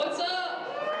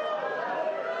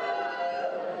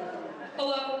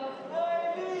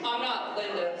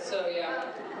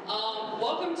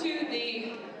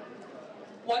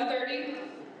1:30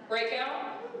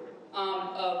 breakout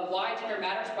of Why Gender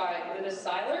Matters by Linda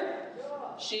Seiler.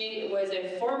 She was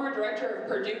a former director of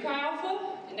Purdue Chi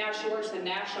Alpha, and now she works in the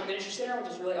National Ministry Center,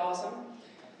 which is really awesome.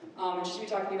 And she's going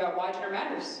to be talking about why gender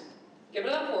matters. Give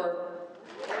it up for her.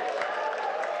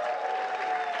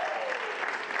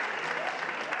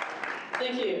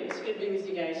 Thank you. It's good to be with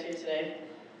you guys here today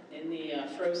in the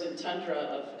frozen tundra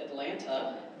of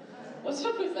Atlanta. What's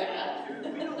up with that?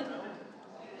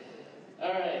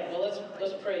 All right, well,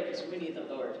 let's pray because we need the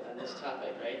Lord on this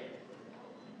topic, right?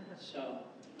 So,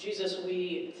 Jesus,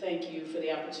 we thank you for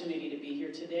the opportunity to be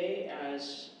here today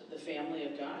as the family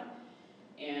of God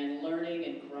and learning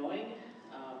and growing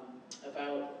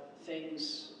about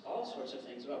things, all sorts of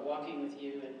things, about walking with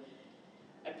you. And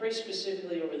I pray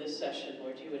specifically over this session,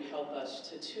 Lord, you would help us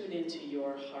to tune into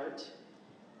your heart.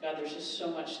 God, there's just so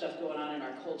much stuff going on in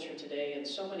our culture today and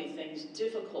so many things,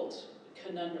 difficult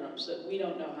conundrums that we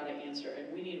don't know how to answer,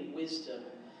 and we need wisdom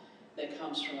that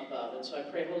comes from above. And so I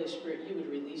pray, Holy Spirit, you would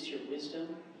release your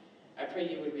wisdom. I pray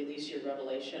you would release your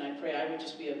revelation. I pray I would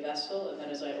just be a vessel, and then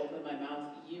as I open my mouth,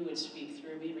 you would speak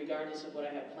through me, regardless of what I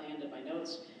have planned in my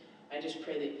notes. I just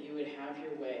pray that you would have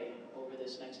your way over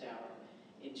this next hour.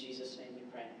 In Jesus' name we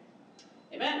pray.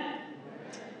 Amen.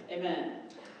 Amen.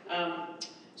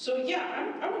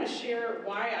 I want to share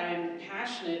why I'm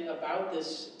passionate about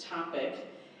this topic.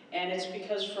 And it's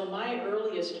because from my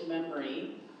earliest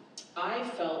memory, I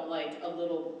felt like a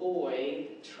little boy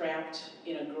trapped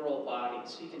in a girl body.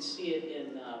 So you can see it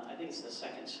in, I think it's the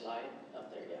second slide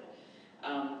up there, yeah.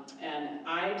 And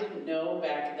I didn't know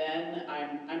back then,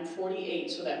 I'm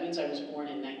 48, so that means I was born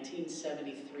in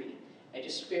 1973. I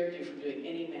just spared you from doing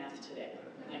any math today,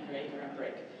 right? You're on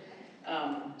break.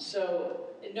 So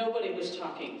nobody was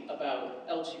talking about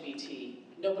LGBT.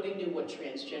 Nobody knew what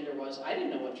transgender was. I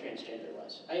didn't know what transgender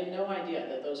was. I had no idea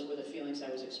that those were the feelings I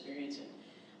was experiencing.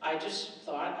 I just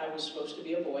thought I was supposed to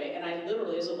be a boy, and I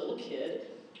literally, as a little kid,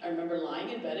 I remember lying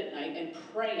in bed at night and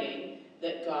praying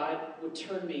that God would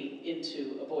turn me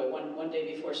into a boy. One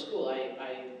day before school,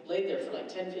 I laid there for like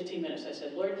 10, 15 minutes. I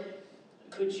said, Lord,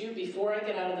 could you, before I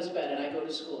get out of this bed and I go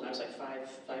to school, and I was like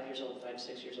 5 years old, 5,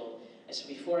 6 years old, I said,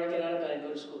 before I get out of bed and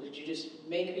go to school, could you just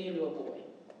make me into a boy?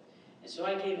 And so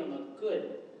I gave him a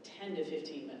good 10 to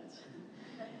 15 minutes.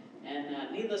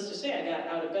 And needless to say, I got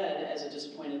out of bed as a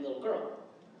disappointed little girl.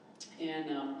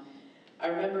 And I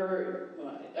remember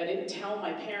I didn't tell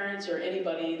my parents or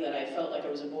anybody that I felt like I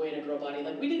was a boy in a girl body.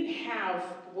 Like, we didn't have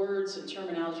words and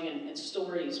terminology and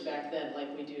stories back then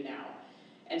like we do now.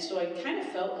 And so I kind of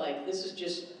felt like this is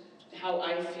just how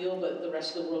I feel, but the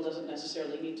rest of the world doesn't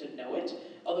necessarily need to know it.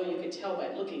 Although you could tell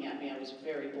by looking at me, I was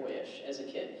very boyish as a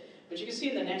kid. But you can see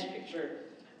in the next picture,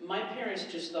 my parents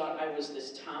just thought I was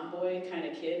this tomboy kind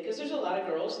of kid, because there's a lot of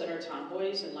girls that are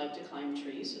tomboys and like to climb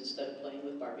trees instead of playing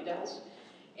with Barbie dolls.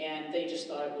 And they just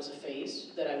thought it was a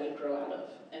phase that I would grow out of.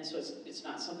 And so it's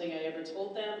not something I ever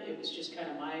told them. It was just kind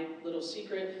of my little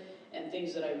secret and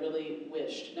things that I really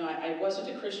wished. Now, I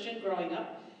wasn't a Christian growing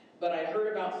up, but I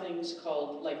heard about things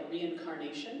called like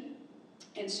reincarnation.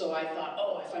 And so I thought,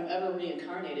 oh, if I'm ever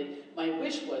reincarnated, my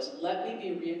wish was, let me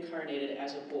be reincarnated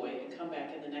as a boy and come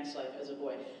back in the next life as a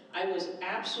boy. I was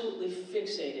absolutely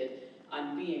fixated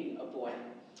on being a boy.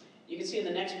 You can see in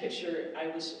the next picture, I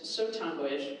was so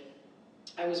tomboyish.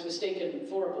 I was mistaken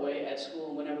for a boy at school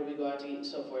and whenever we go out to eat and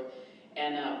so forth.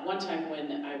 And one time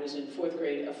when I was in 4th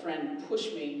grade, a friend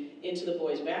pushed me into the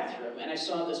boys' bathroom, and I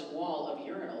saw this wall of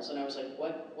urinals, and I was like,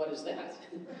 what is that?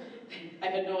 I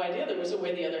had no idea there was a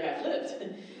way the other half lived.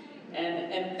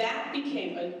 And that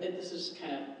became, this is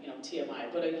kind of,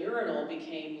 TMI, but a urinal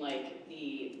became like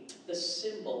the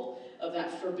symbol of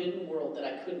that forbidden world that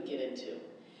I couldn't get into.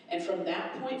 And from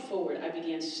that point forward, I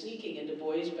began sneaking into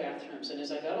boys' bathrooms, and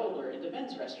as I got older, into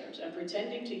men's restrooms, and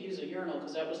pretending to use a urinal,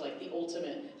 because that was like the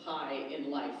ultimate high in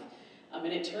life. And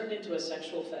it turned into a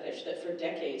sexual fetish that for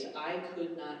decades I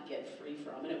could not get free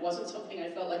from. And it wasn't something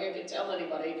I felt like I could tell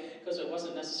anybody, because it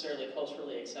wasn't necessarily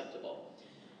culturally acceptable.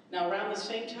 Now, around the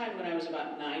same time when I was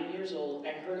about 9 years old,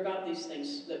 I heard about these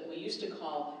things that we used to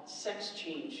call sex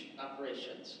change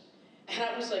operations. And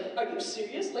I was like, are you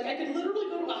serious? Like, I could literally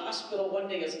go to a hospital one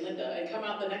day as Linda and come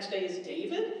out the next day as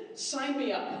David? Sign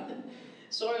me up.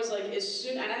 So I was like,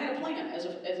 and I had a plan as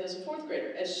a 4th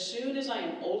grader. As soon as I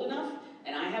am old enough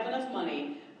and I have enough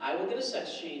money, I will get a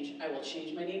sex change. I will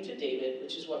change my name to David,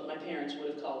 which is what my parents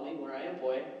would have called me were I a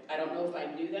boy. I don't know if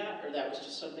I knew that or that was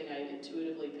just something I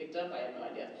intuitively picked up. I have no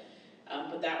idea.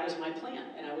 But that was my plan,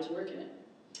 and I was working it.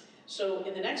 So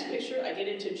in the next picture, I get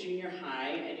into junior high,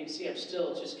 and you can see I'm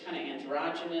still just kind of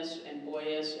androgynous and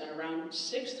boyish. And around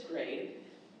 6th grade,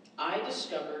 I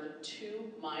discovered, to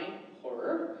my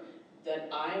horror, that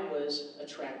I was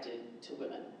attracted to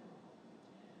women.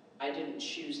 I didn't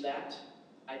choose that.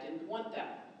 I didn't want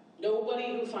that.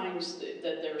 Nobody who finds that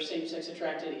they're same-sex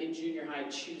attracted in junior high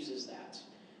chooses that.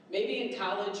 Maybe in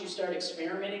college you start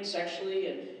experimenting sexually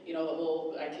and, you know, the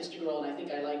whole I kissed a girl and I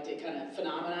think I liked it kind of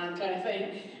phenomenon kind of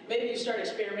thing. Maybe you start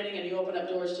experimenting and you open up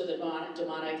doors to the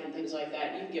demonic and things like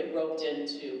that. You can get roped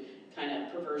into kind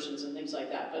of perversions and things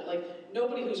like that. But like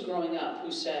nobody who's growing up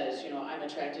who says, you know, I'm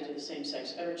attracted to the same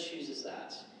sex ever chooses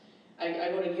that. I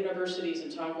go to universities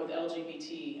and talk with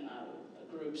LGBT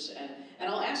groups and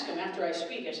I'll ask them after I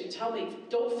speak, I say, tell me,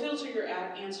 don't filter your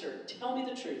answer, tell me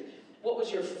the truth. What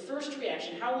was your first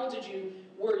reaction? How old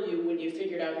were you when you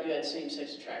figured out you had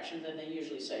same-sex attraction? Then they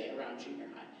usually say around junior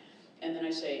high. And then I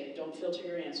say, don't filter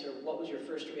your answer, what was your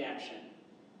first reaction?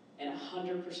 And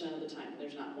 100% of the time,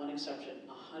 there's not one exception,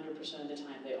 100% of the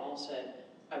time they all said,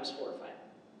 I was horrified.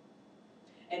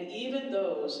 And even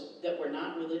those that were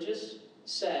not religious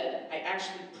said, I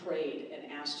actually prayed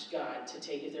and asked God to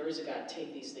take, if there is a God,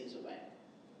 take these things away.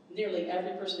 Nearly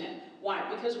every person had.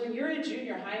 Why? Because when you're in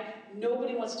junior high,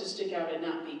 nobody wants to stick out and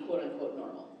not be quote-unquote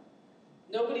normal.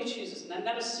 Nobody chooses.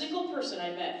 Not a single person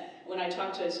I met, when I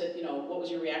talked to, I said, you know, what was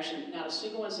your reaction? Not a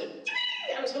single one said,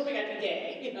 I was hoping I'd be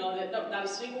gay. You know, no, not a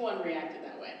single one reacted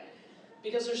that way.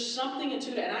 Because there's something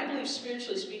into it, and I believe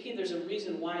spiritually speaking, there's a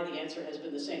reason why the answer has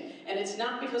been the same. And it's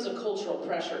not because of cultural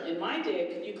pressure. In my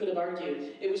day, you could have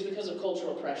argued it was because of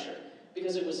cultural pressure.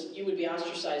 Because you would be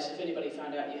ostracized if anybody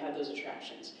found out you had those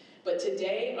attractions. But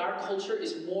today, our culture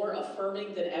is more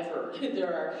affirming than ever.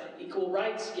 There are equal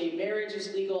rights, gay marriage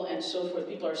is legal, and so forth.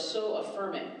 People are so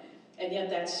affirming. And yet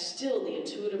that's still the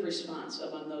intuitive response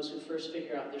among those who first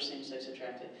figure out they're same-sex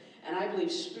attracted. And I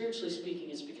believe, spiritually speaking,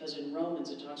 it's because in Romans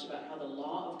it talks about how the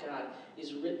law of God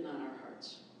is written on our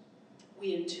hearts.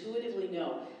 We intuitively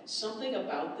know something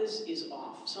about this is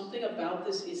off. Something about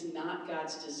this is not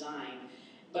God's design.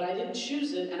 But I didn't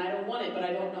choose it, and I don't want it, but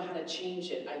I don't know how to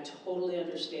change it. I totally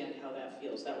understand how that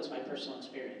feels. That was my personal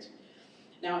experience.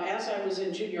 Now, as I was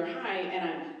in junior high, and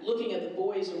I'm looking at the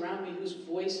boys around me whose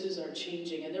voices are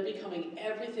changing, and they're becoming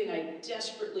everything I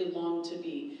desperately longed to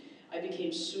be, I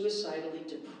became suicidally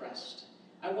depressed.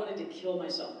 I wanted to kill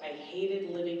myself. I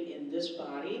hated living in this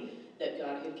body that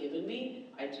God had given me.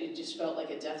 It just felt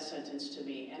like a death sentence to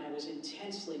me, and I was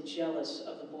intensely jealous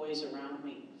of the boys around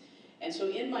me. And so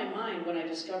in my mind, when I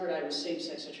discovered I was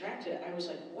same-sex attracted, I was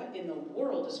like, what in the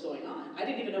world is going on? I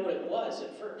didn't even know what it was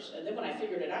at first. And then when I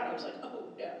figured it out, I was like, oh,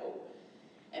 no.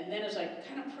 And then as I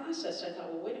kind of processed, I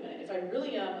thought, well, wait a minute. If I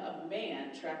really am a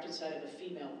man trapped inside of a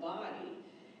female body,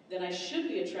 then I should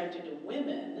be attracted to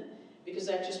women because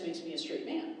that just makes me a straight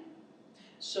man.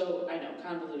 So, I know,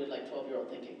 convoluted like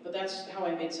 12-year-old thinking, but that's how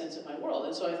I made sense of my world.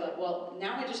 And so I thought, well,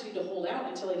 now I just need to hold out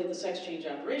until I get the sex change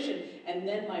operation, and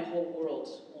then my whole world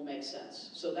will make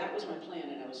sense. So that was my plan,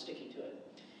 and I was sticking to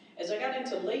it. As I got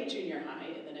into late junior high,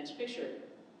 in the next picture,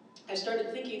 I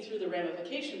started thinking through the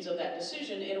ramifications of that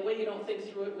decision in a way you don't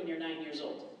think through it when you're 9 years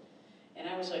old. And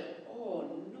I was like,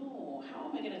 oh no, how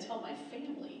am I going to tell my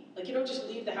family? Like, you don't just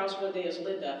leave the house one day as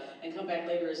Linda and come back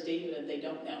later as David and they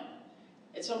don't know.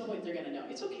 At some point, they're going to know.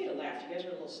 It's okay to laugh. You guys are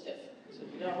a little stiff. Is it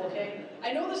no, okay?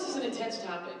 I know this is an intense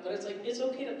topic, but it's like, it's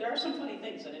okay to, there are some funny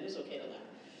things, and it is okay to laugh.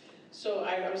 So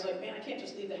I was like, man, I can't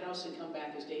just leave the house and come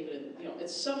back as David, and, you know, at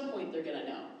some point, they're going to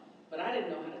know. But I didn't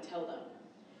know how to tell them.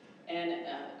 And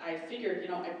I figured, you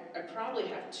know, I probably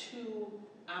have two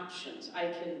options.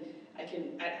 I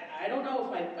don't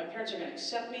know if my parents are going to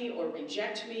accept me or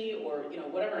reject me or, you know,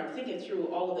 whatever. I'm thinking through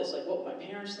all of this, like what would my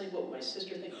parents think, what would my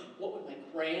sister think, what would my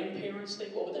grandparents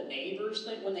think, what would the neighbors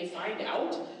think when they find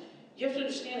out? You have to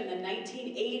understand, in the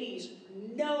 1980s,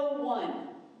 no one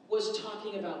was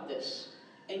talking about this.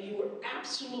 And you were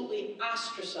absolutely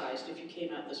ostracized if you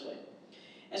came out this way.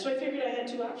 And so I figured I had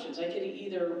two options. I could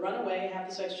either run away, have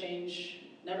the sex change,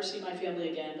 never see my family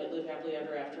again, but live happily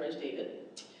ever after as David.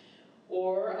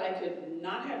 Or I could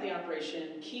not have the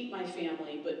operation, keep my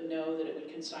family, but know that it would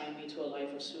consign me to a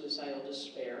life of suicidal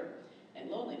despair and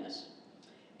loneliness.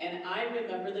 And I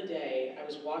remember the day I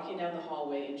was walking down the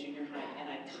hallway in junior high, and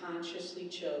I consciously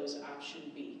chose option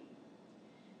B.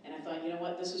 And I thought, you know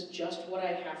what, this is just what I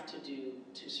have to do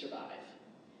to survive.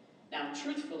 Now,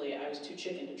 truthfully, I was too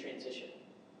chicken to transition.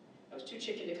 I was too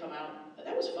chicken to come out.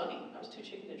 That was funny. I was too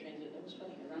chicken to transition. That was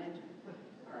funny. It rhymed.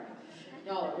 All right.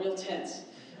 Y'all are real tense.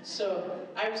 So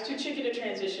I was too chicken to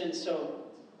transition, so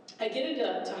I get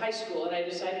into high school, and I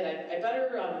decided I better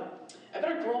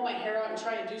grow my hair out and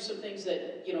try and do some things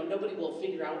that, you know, nobody will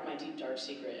figure out my deep, dark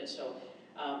secret. And so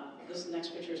this next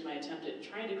picture is my attempt at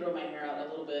trying to grow my hair out a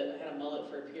little bit. I had a mullet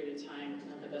for a period of time,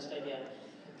 not the best idea.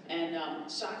 And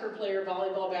soccer player,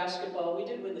 volleyball, basketball. We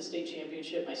did win the state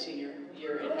championship my senior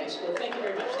year in high school. Thank you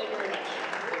very much. Thank you very much.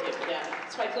 Thank you for that.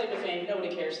 It's my claim to fame.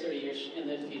 Nobody cares 30 years in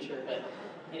the future, but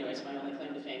anyway, it's my only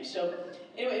claim to fame. So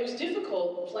anyway, it was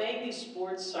difficult playing these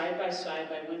sports side by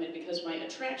women because my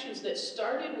attractions that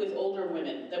started with older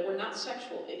women that were not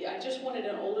sexual. I just wanted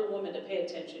an older woman to pay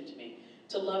attention to me,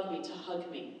 to love me, to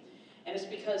hug me. And it's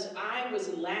because I was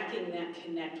lacking that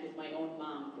connect with my own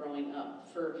mom growing up.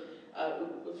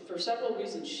 For several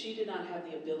reasons, she did not have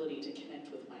the ability to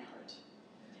connect with my heart.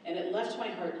 And it left my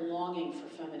heart longing for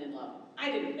feminine love.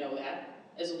 I didn't know that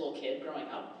as a little kid growing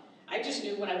up. I just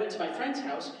knew when I went to my friend's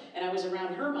house and I was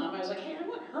around her mom, I was like, hey, I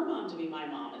want her mom to be my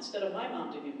mom instead of my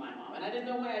mom to be my mom. And I didn't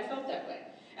know why I felt that way.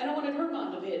 And I wanted her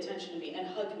mom to pay attention to me and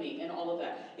hug me and all of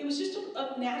that. It was just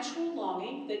a natural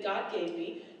longing that God gave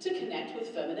me to connect with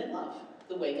feminine love,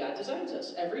 the way God designs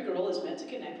us. Every girl is meant to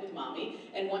connect with mommy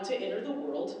and want to enter the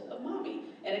world of mommy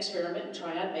and experiment and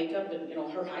try on makeup and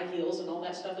her high heels and all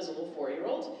that stuff as a little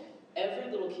 4-year-old. Every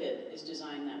little kid is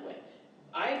designed that way.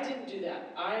 I didn't do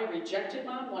that. I rejected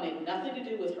mom, wanted nothing to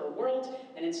do with her world,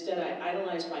 and instead I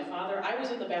idolized my father. I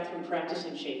was in the bathroom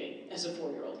practicing shaving as a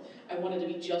 4-year-old. I wanted to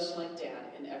be just like dad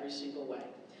in every single way.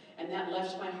 And that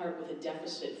left my heart with a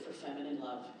deficit for feminine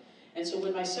love. And so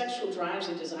when my sexual drives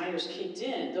and desires kicked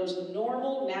in, those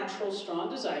normal, natural, strong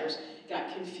desires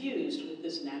got confused with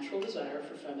this natural desire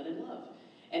for feminine love.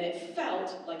 And it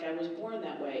felt like I was born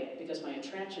that way because my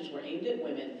attractions were aimed at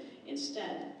women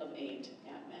instead of aimed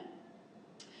at men.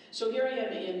 So here I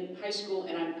am in high school,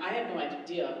 and I have no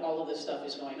idea all of this stuff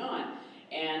is going on.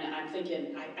 And I'm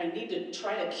thinking, I need to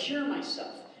try to cure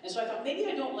myself. And so I thought, maybe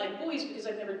I don't like boys because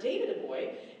I've never dated a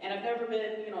boy, and I've never been,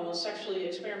 sexually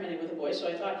experimenting with a boy. So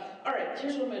I thought, all right,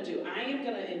 here's what I'm going to do. I am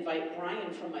going to invite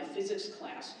Brian from my physics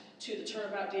class to the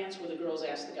turnabout dance where the girls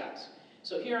ask the guys.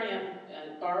 So here I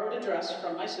am, borrowed a dress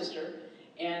from my sister,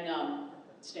 and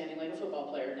standing like a football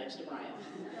player next to Brian.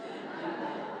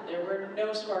 There were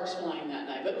no sparks flying that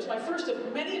night, but it was my first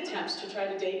of many attempts to try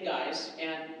to date guys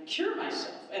and cure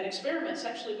myself and experiment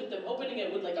sexually with them, hoping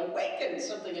it would awaken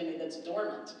something in me that's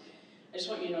dormant. I just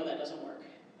want you to know that doesn't work.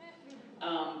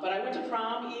 But I went to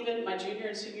prom, even my junior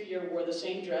and senior year, wore the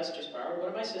same dress, just borrowed one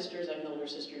of my sisters. I have an older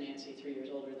sister, Nancy, 3 years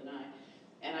older than I.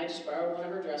 And I just borrowed one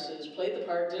of her dresses, played the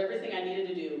part, did everything I needed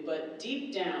to do, but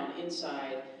deep down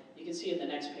inside, you can see in the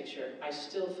next picture, I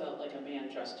still felt like a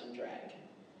man dressed in drag.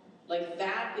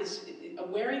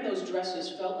 Wearing those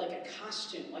dresses felt like a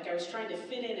costume, like I was trying to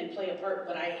fit in and play a part,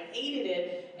 but I hated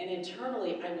it, and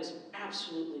internally I was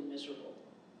absolutely miserable.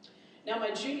 Now,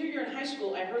 my junior year in high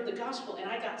school, I heard the gospel and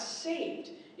I got saved.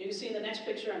 You can see in the next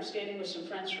picture, I'm standing with some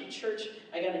friends from church.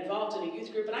 I got involved in a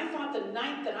youth group, and I thought the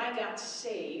night that I got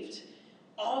saved,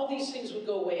 all these things would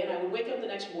go away, and I would wake up the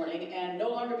next morning and no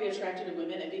longer be attracted to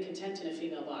women and be content in a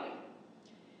female body.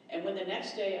 And when the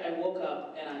next day I woke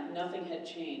up and nothing had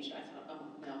changed, I thought,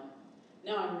 oh no,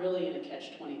 now I'm really in a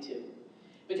catch-22.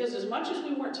 Because as much as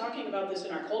we weren't talking about this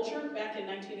in our culture back in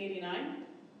 1989,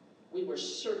 we were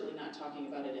certainly not talking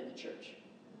about it in the church.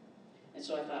 And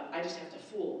so I thought, I just have to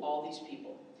fool all these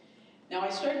people. Now I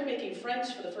started making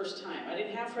friends for the first time. I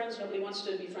didn't have friends, nobody wants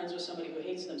to be friends with somebody who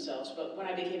hates themselves, but when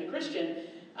I became a Christian,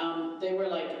 they were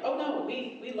like, oh no,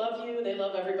 we love you, they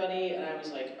love everybody, and I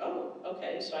was like, oh,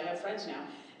 okay, so I have friends now.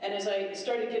 And as I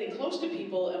started getting close to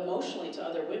people emotionally, to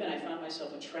other women, I found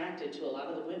myself attracted to a lot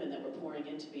of the women that were pouring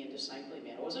into me and discipling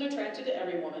me. I wasn't attracted to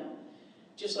every woman.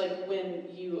 Just like when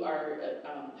you are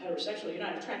heterosexual, you're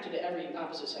not attracted to every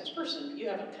opposite sex person. You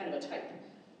have a kind of a type.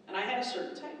 And I had a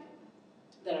certain type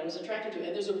that I was attracted to.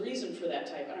 And there's a reason for that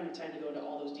type. I don't have time to go into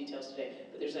all those details today,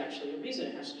 but there's actually a reason.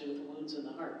 It has to do with the wounds in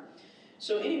the heart.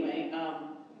 So anyway,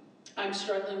 I'm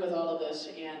struggling with all of this,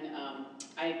 and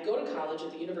I go to college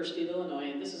at the University of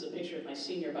Illinois, and this is a picture of my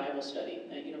senior Bible study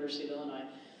at University of Illinois.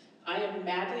 I am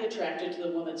madly attracted to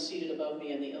the woman seated above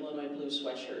me in the Illinois blue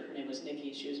sweatshirt. Her name was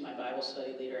Nikki. She was my Bible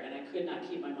study leader, and I could not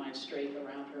keep my mind straight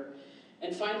around her.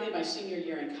 And finally, my senior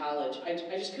year in college,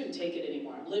 I just couldn't take it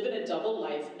anymore. I'm living a double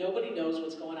life. Nobody knows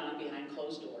what's going on behind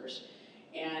closed doors.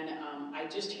 And I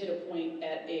just hit a point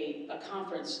at a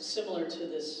conference similar to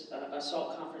this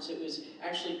assault conference. It was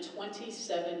actually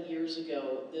 27 years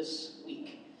ago this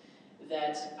week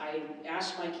that I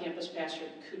asked my campus pastor,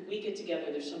 could we get together?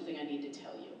 There's something I need to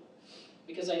tell you.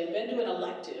 Because I had been to an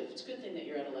elective. It's a good thing that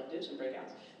you're at electives and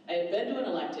breakouts. I had been to an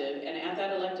elective, and at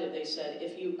that elective they said,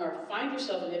 if you find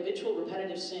yourself in habitual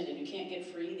repetitive sin and you can't get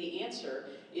free, the answer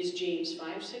is James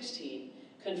 5:16.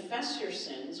 Confess your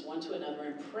sins one to another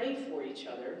and pray for each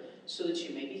other so that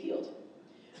you may be healed.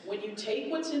 When you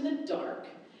take what's in the dark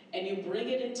and you bring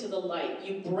it into the light,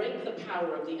 you break the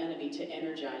power of the enemy to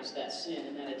energize that sin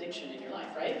and that addiction in your life,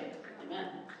 right? Amen.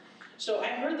 So I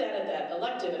heard that at that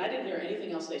elective, and I didn't hear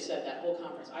anything else they said that whole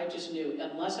conference. I just knew,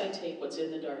 unless I take what's in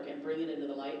the dark and bring it into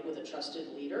the light with a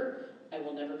trusted leader, I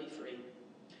will never be free.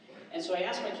 And so I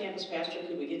asked my campus pastor,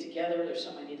 could we get together? There's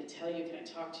something I need to tell you. Can I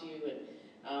talk to you?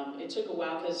 And it took a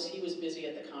while because he was busy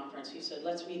at the conference. He said,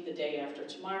 let's meet the day after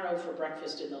tomorrow for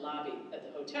breakfast in the lobby at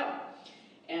the hotel.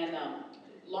 And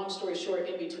long story short,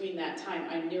 in between that time,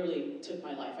 I nearly took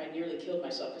my life. I nearly killed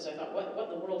myself because I thought, what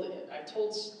in the world?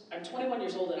 I'm 21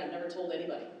 years old and I've never told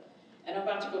anybody. And I'm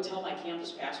about to go tell my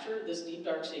campus pastor this deep,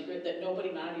 dark secret that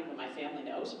nobody, not even my family,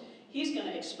 knows. He's going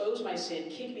to expose my sin,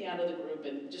 kick me out of the group,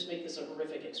 and just make this a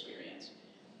horrific experience.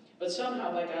 But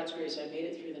somehow, by God's grace, I made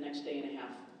it through the next day and a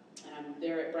half. And I'm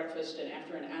there at breakfast, and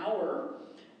after an hour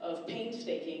of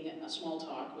painstaking small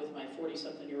talk with my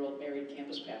 40-something-year-old married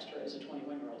campus pastor as a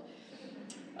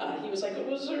 21-year-old, he was like,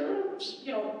 was there,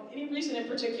 any reason in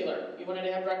particular you wanted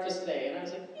to have breakfast today? And I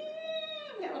was like,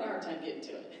 I'm having a hard time getting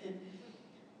to it.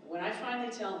 When I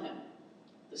finally tell him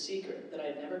the secret that I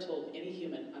had never told any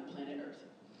human on planet Earth,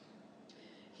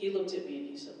 he looked at me and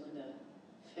he said, Linda,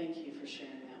 thank you for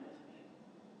sharing that with me.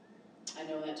 I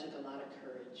know that took a lot of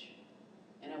courage.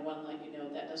 And I want to let you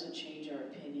know that doesn't change our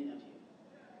opinion of you.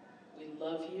 We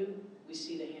love you, we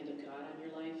see the hand of God on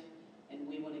your life, and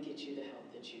we want to get you the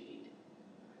help that you need.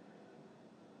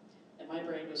 And my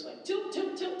brain was like, tilt,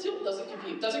 tilt, tilt, tilt, doesn't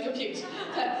compute.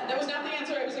 That was not the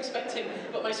answer I was expecting,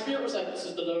 but my spirit was like, this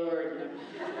is the Lord,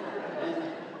 And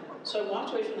so I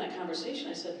walked away from that conversation.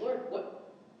 I said, Lord,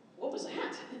 what was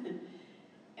that?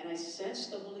 And I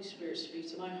sensed the Holy Spirit speak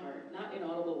to my heart, not in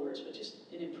audible words, but just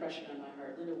an impression on my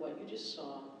heart. Linda, what you just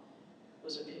saw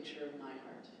was a picture of my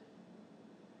heart.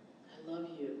 I love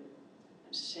you.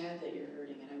 I'm sad that you're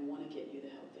hurting, and I want to get you the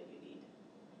help that you need.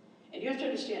 And you have to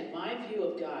understand, my view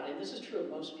of God, and this is true of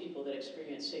most people that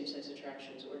experience same-sex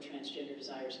attractions or transgender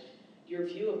desires, your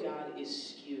view of God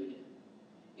is skewed.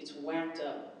 It's whacked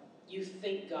up. You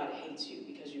think God hates you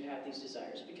because you have these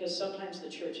desires, because sometimes the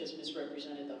church has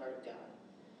misrepresented the heart of God.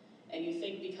 And you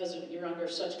think because you're under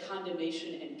such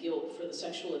condemnation and guilt for the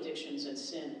sexual addictions and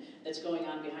sin that's going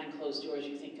on behind closed doors,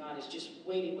 you think God is just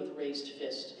waiting with raised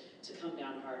fist to come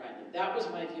down hard on you. That was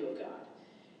my view of God.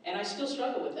 And I still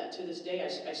struggle with that to this day.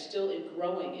 I still am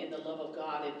growing in the love of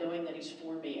God and knowing that He's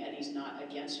for me and He's not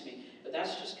against me. But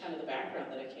that's just kind of the background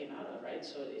that I came out of, right?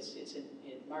 So it's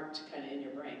marked kind of in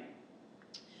your brain.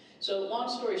 So long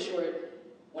story short,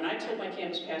 when I told my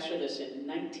campus pastor this in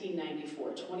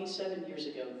 1994, 27 years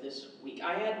ago this week,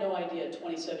 I had no idea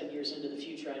 27 years into the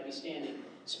future I'd be standing,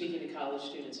 speaking to college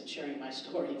students and sharing my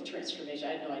story of transformation.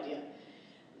 I had no idea.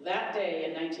 That day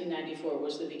in 1994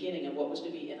 was the beginning of what was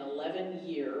to be an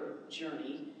 11-year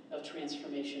journey of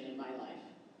transformation in my life.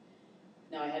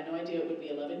 Now, I had no idea it would be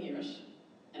 11 years,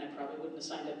 and I probably wouldn't have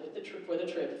signed up with for the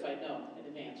trip if I'd known in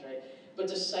advance, right? But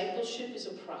discipleship is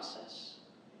a process.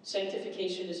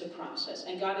 Sanctification is a process,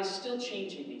 and God is still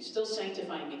changing me, still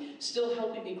sanctifying me, still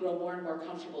helping me grow more and more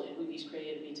comfortable in who He's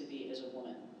created me to be as a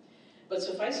woman. But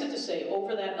suffice it to say,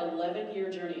 over that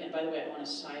 11-year journey, and by the way, I want a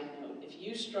side note, if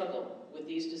you struggle with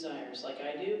these desires like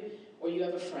I do, or you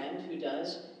have a friend who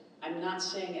does, I'm not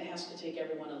saying it has to take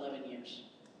everyone 11 years,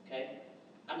 okay?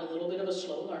 I'm a little bit of a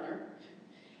slow learner,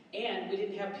 and we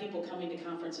didn't have people coming to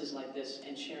conferences like this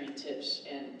and sharing tips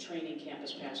and training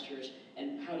campus pastors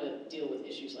and how to deal with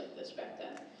issues like this back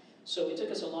then. So it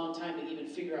took us a long time to even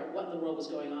figure out what in the world was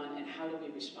going on and how do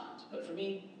we respond. But for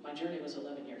me, my journey was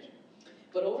 11 years.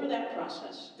 But over that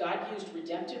process, God used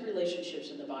redemptive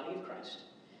relationships in the body of Christ.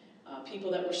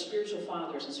 People that were spiritual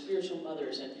fathers and spiritual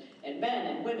mothers and men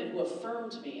and women who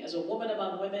affirmed me as a woman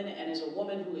among women and as a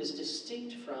woman who is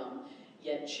distinct from,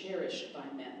 yet cherished by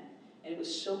men. And it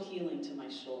was so healing to my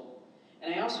soul.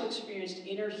 And I also experienced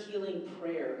inner healing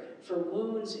prayer for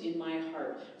wounds in my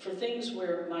heart, for things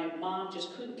where my mom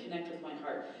just couldn't connect with my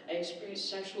heart. I experienced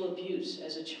sexual abuse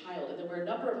as a child, and there were a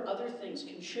number of other things,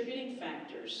 contributing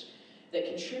factors, that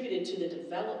contributed to the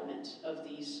development of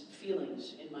these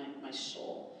feelings in my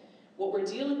soul. What we're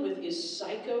dealing with is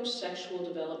psychosexual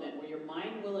development, where your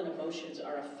mind, will, and emotions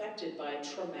are affected by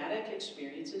traumatic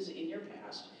experiences in your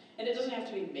past. And it doesn't have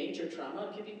to be major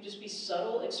trauma. It can just be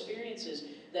subtle experiences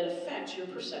that affect your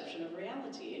perception of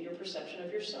reality and your perception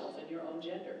of yourself and your own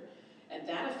gender. And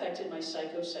that affected my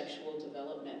psychosexual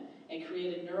development and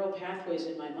created neural pathways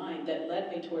in my mind that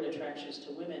led me toward attractions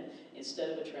to women instead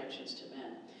of attractions to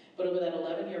men. But over that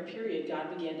 11-year period,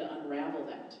 God began to unravel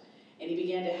that. And He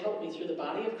began to help me through the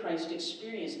body of Christ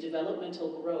experience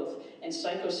developmental growth and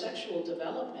psychosexual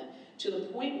development to the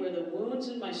point where the wounds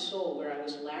in my soul, where I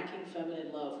was lacking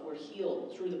feminine love, were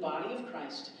healed through the body of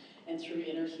Christ and through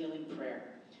inner healing prayer.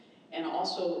 And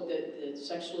also the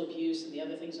sexual abuse and the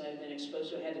other things I've been exposed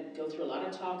to, I had to go through a lot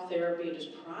of talk therapy and just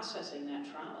processing that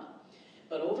trauma.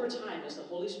 But over time, as the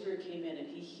Holy Spirit came in and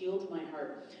he healed my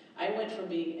heart, I went from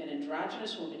being an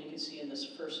androgynous woman, you can see in this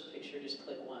first picture, just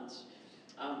click once,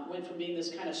 went from being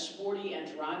this kind of sporty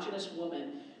androgynous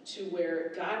woman to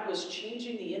where God was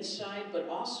changing the inside, but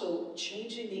also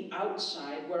changing the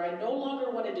outside, where I no longer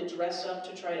wanted to dress up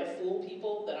to try to fool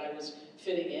people that I was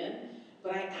fitting in,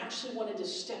 but I actually wanted to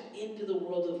step into the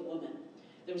world of woman.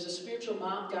 There was a spiritual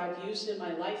mom God used in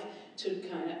my life to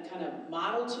kind of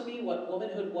model to me what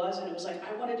womanhood was, and it was like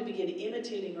I wanted to begin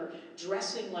imitating her,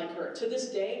 dressing like her. To this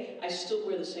day, I still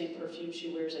wear the same perfume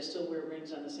she wears. I still wear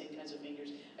rings on the same kinds of fingers.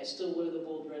 I still wear the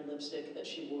bold red lipstick that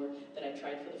she wore, that I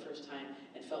tried for the first time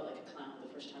and felt like a clown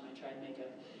the first time I tried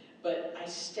makeup. But I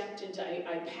stepped into,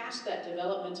 I passed that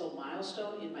developmental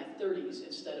milestone in my 30s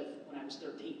instead of when I was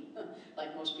 13,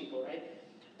 like most people, right?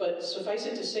 But suffice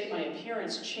it to say, my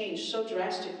appearance changed so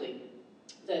drastically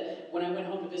that when I went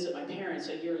home to visit my parents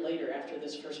a year later after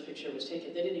this first picture was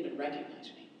taken, they didn't even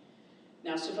recognize me.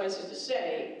 Now, suffice it to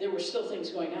say, there were still things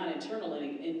going on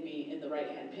internally in me in the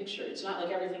right-hand picture. It's not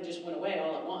like everything just went away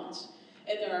all at once.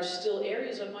 And there are still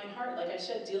areas of my heart, like I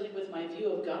said, dealing with my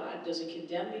view of God. Does he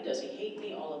condemn me? Does he hate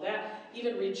me? All of that.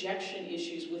 Even rejection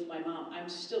issues with my mom.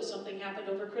 Something happened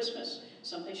over Christmas.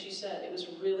 Something she said. It was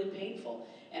really painful.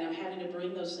 And I'm having to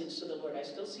bring those things to the Lord. I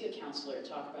still see a counselor and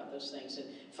talk about those things and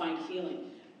find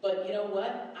healing. But you know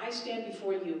what? I stand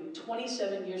before you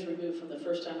 27 years removed from the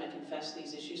first time I confessed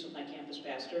these issues with my campus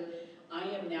pastor. I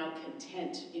am now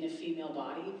content in a female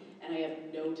body, and I have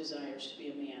no desires to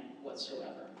be a man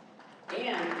whatsoever.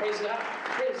 And praise God,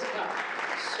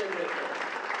 so grateful.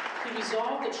 He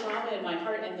resolved the trauma in my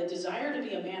heart, and the desire to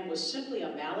be a man was simply a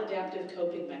maladaptive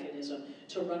coping mechanism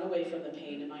to run away from the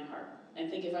pain in my heart. And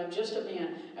think, if I'm just a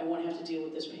man, I won't have to deal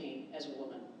with this pain as a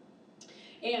woman.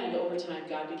 And over time,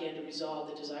 God began to resolve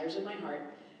the desires in my heart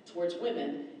towards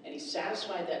women, and he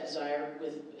satisfied that desire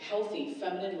with healthy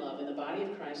feminine love in the body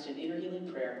of Christ and inner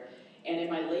healing prayer. And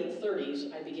in my late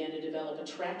 30s, I began to develop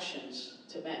attractions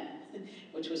to men,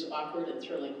 which was awkward and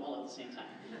thrilling all at the same time,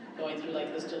 going through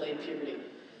like this delayed puberty.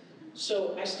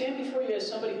 So I stand before you as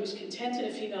somebody who's content in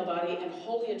a female body and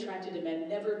wholly attracted to men,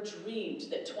 never dreamed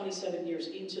that 27 years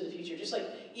into the future, just like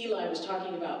Eli was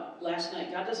talking about last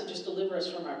night, God doesn't just deliver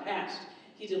us from our past,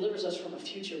 he delivers us from a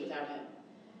future without him.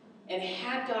 And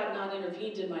had God not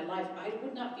intervened in my life, I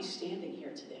would not be standing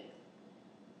here today.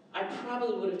 I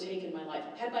probably would have taken my life.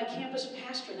 Had my campus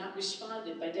pastor not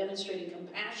responded by demonstrating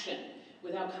compassion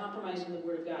without compromising the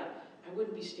Word of God, I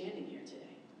wouldn't be standing here today.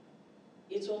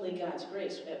 It's only God's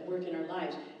grace at work in our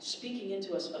lives, speaking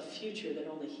into us a future that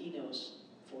only he knows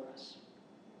for us.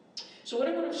 So what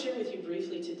I want to share with you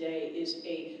briefly today is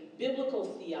a biblical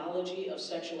theology of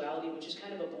sexuality, which is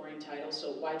kind of a boring title,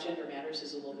 so Why Gender Matters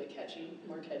is a little bit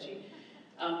more catchy.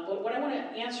 But what I want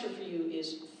to answer for you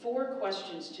is 4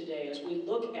 questions today as we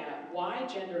look at why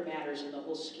gender matters in the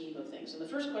whole scheme of things. And the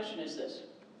first question is this: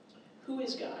 who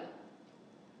is God?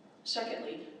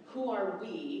 Secondly, who are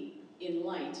we in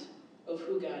light of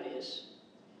who God is?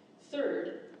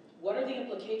 Third, what are the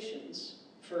implications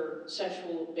for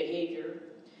sexual behavior?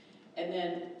 And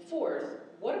then fourth,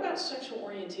 what about sexual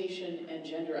orientation and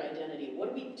gender identity? What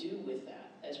do we do with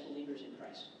that as believers in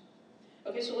Christ?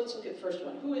 Okay, so let's look at the first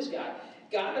one. Who is God?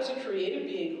 God is a creative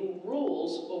being who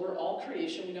rules over all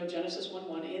creation. We know Genesis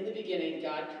 1:1, in the beginning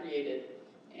God created,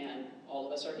 and all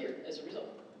of us are here as a result.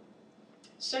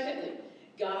 Secondly,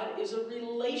 God is a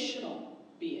relational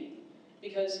being,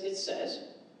 because it says,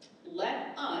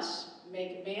 let us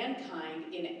make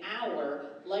mankind in our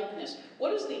likeness.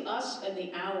 What is the us and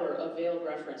the our a veiled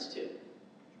reference to?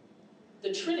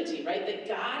 The Trinity, right? That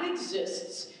God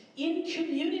exists in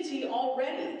community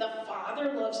already. The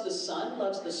Father loves the Son,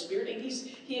 loves the Spirit, and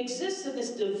he exists in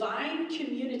this divine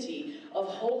community of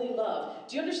holy love.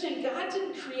 Do you understand? God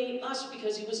didn't create us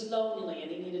because he was lonely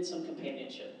and he needed some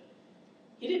companionship.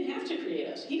 He didn't have to create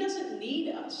us. He doesn't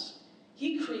need us.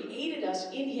 He created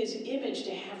us in his image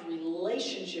to have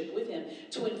relationship with him,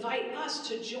 to invite us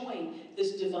to join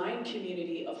this divine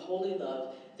community of holy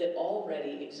love that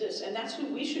already exists. And that's who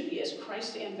we should be as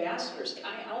Christ ambassadors,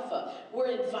 Chi Alpha.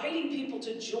 We're inviting people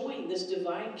to join this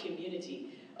divine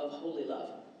community of holy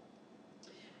love.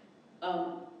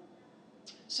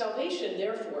 Salvation,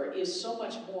 therefore, is so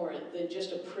much more than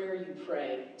just a prayer you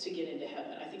pray to get into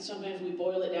heaven. I think sometimes we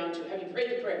boil it down to, have you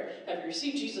prayed the prayer? Have you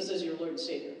received Jesus as your Lord and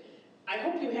Savior? I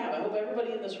hope you have. I hope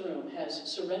everybody in this room has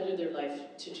surrendered their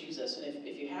life to Jesus. And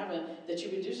if you haven't, that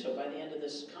you would do so by the end of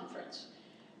this conference.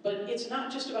 But it's not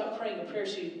just about praying a prayer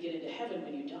so you can get into heaven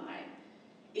when you die.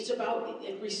 It's about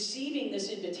receiving this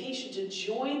invitation to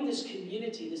join this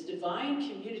community, this divine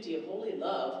community of holy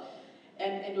love,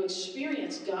 and to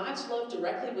experience God's love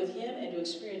directly with Him and to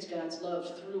experience God's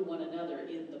love through one another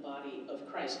in the body of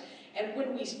Christ. And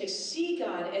when we see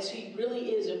God as He really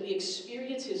is and we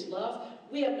experience His love,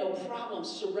 we have no problem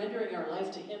surrendering our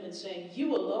life to Him and saying,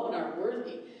 you alone are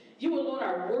worthy. You alone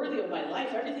are worthy of my life.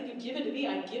 Everything you've given to me,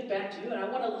 I give back to you, and I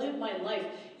want to live my life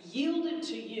yielded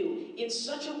to you in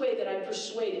such a way that I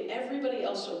persuade everybody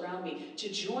else around me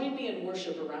to join me in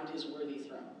worship around His worthy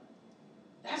throne.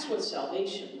 That's what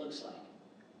salvation looks like.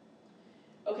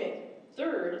 Okay,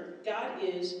 third, God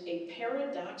is a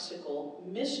paradoxical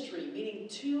mystery, meaning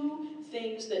two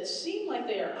things that seem like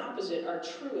they are opposite are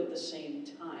true at the same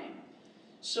time.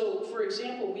 So, for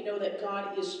example, we know that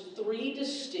God is three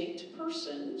distinct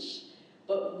persons,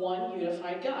 but one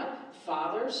unified God.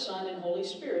 Father, Son, and Holy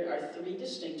Spirit are three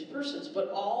distinct persons,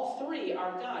 but all three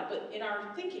are God. But in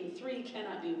our thinking, three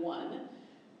cannot be one,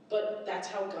 but that's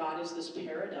how God is this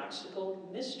paradoxical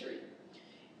mystery.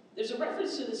 There's a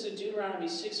reference to this in Deuteronomy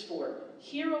 6:4.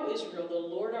 Hear, O Israel, the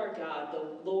Lord our God,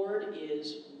 the Lord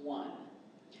is one.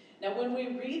 Now, when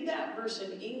we read that verse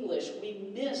in English,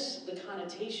 we miss the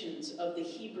connotations of the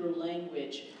Hebrew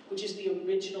language, which is the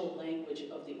original language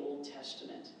of the Old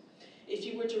Testament. If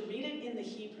you were to read it in the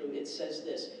Hebrew, it says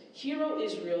this: Hear, O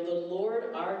Israel, the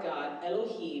Lord our God,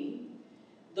 Elohim,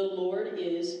 the Lord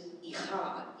is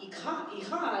Echad.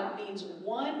 Echad means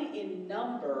one in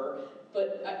number,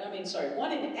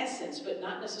 one in essence, but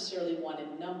not necessarily one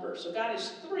in number. So God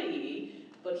is three,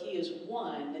 but He is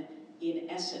one in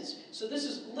essence. So this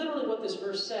is literally what this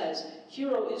verse says.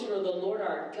 Hear, O Israel, the Lord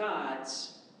our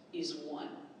God's is one.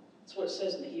 That's what it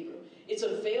says in the Hebrew. It's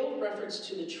a veiled reference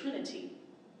to the Trinity.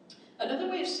 Another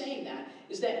way of saying that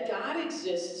is that God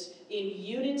exists in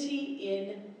unity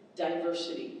in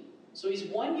diversity. So He's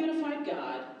one unified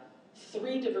God,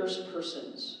 three diverse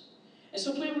persons. And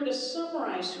so if we were to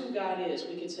summarize who God is,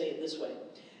 we could say it this way.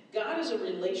 God is a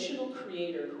relational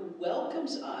creator who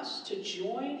welcomes us to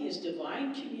join His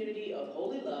divine community of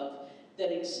holy love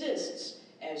that exists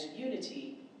as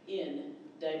unity in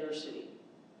diversity.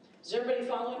 Is everybody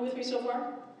following with me so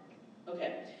far?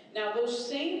 Okay. Now, those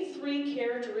same three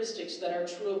characteristics that are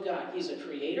true of God, He's a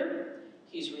creator,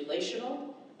 He's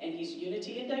relational, and He's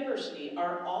unity in diversity,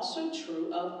 are also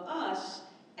true of us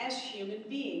as human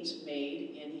beings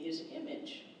made in His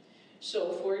image.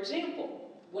 So, for example,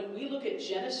 when we look at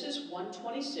Genesis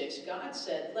 1:26, God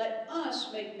said, let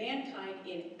us make mankind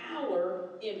in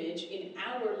our image, in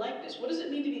our likeness. What does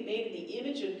it mean to be made in the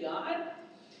image of God?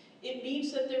 It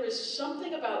means that there is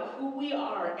something about who we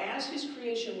are as His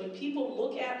creation. When people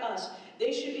look at us,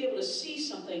 they should be able to see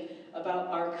something about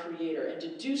our Creator and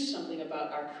to do something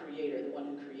about our Creator, the one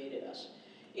who created us.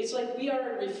 It's like we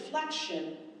are a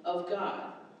reflection of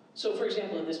God. So, for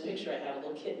example, in this picture, I have a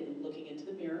little kitten looking into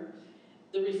the mirror.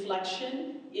 The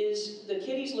reflection is, the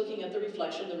kitty's looking at the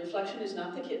reflection. The reflection is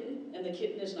not the kitten, and the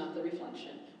kitten is not the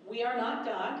reflection. We are not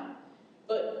God,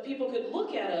 but people could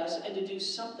look at us and to do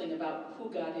something about who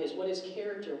God is, what His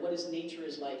character, what His nature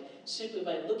is like, simply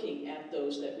by looking at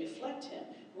those that reflect Him.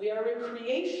 We are a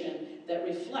creation that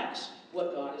reflects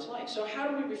what God is like. So how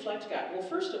do we reflect God? Well,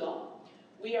 first of all,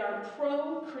 we are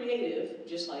procreative,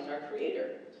 just like our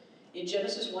Creator. In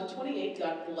Genesis 1:28,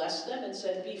 God blessed them and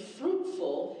said, be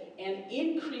fruitful and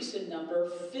increase in number,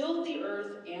 fill the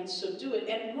earth and subdue it,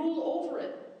 and rule over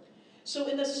it. So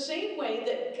in the same way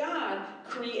that God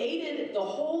created the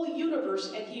whole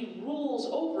universe and He rules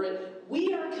over it,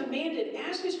 we are commanded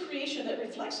as His creation that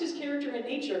reflects His character and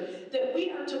nature, that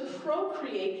we are to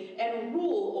procreate and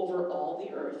rule over all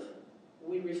the earth.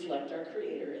 We reflect our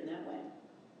Creator in that way.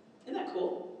 Isn't that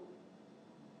cool?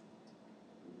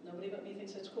 Nobody but me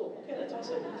thinks that's cool. Okay, that's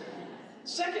awesome.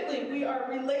 Secondly, we are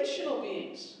relational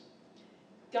beings.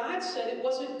 God said it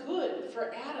wasn't good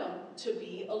for Adam to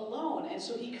be alone, and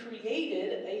so He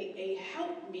created a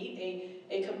helpmeet,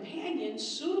 a companion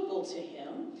suitable to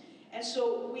him. And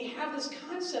so we have this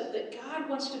concept that God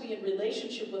wants to be in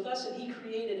relationship with us, and He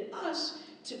created us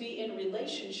to be in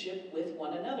relationship with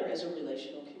one another as a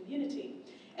relational community.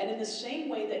 And in the same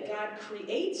way that God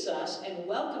creates us and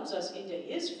welcomes us into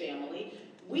His family,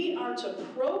 we are to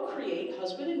procreate,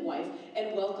 husband and wife,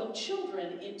 and welcome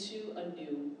children into a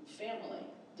new family,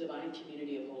 divine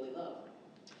community of holy love.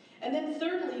 And then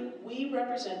thirdly, we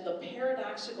represent the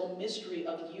paradoxical mystery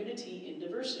of unity in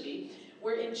diversity,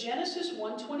 where in Genesis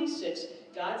 1:26,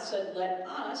 God said, let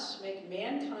us make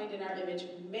mankind in our image,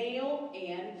 male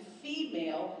and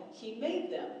female, he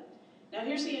made them. Now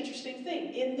here's the interesting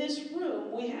thing. In this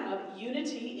room, we have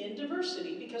unity in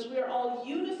diversity because we are all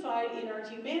unified in our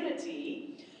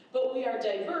humanity, but we are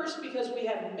diverse because we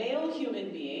have male human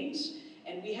beings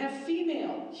and we have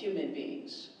female human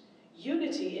beings.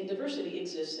 Unity in diversity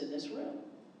exists in this room.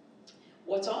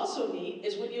 What's also neat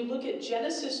is when you look at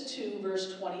Genesis 2,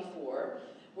 verse 24,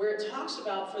 where it talks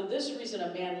about, for this reason,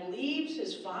 a man leaves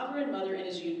his father and mother and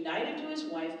is united to his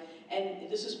wife, and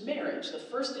this is marriage, the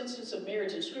first instance of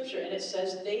marriage in Scripture, and it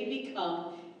says they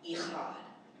become ichad.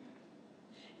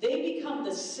 They become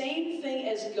the same thing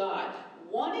as God,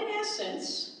 one in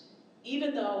essence,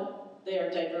 even though they are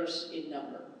diverse in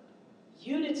number.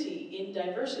 Unity in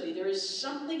diversity. There is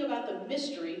something about the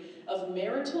mystery of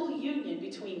marital union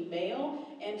between male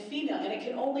and female, and it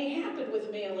can only happen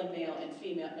with male and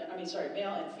female,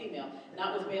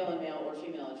 not with male and male or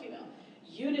female and female.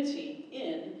 Unity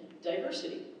in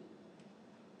diversity.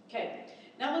 Okay,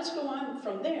 now let's go on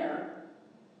from there.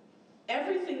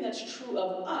 Everything that's true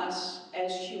of us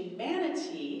as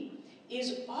humanity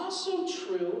is also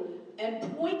true and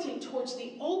pointing towards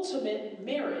the ultimate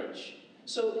marriage.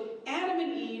 So Adam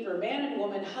and Eve, or man and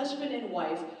woman, husband and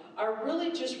wife, are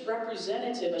really just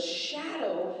representative, a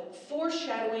shadow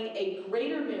foreshadowing a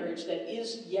greater marriage that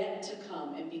is yet to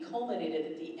come and be culminated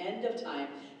at the end of time,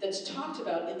 that's talked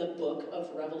about in the book of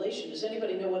Revelation. Does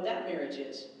anybody know what that marriage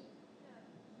is?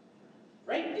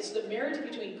 Right? It's the marriage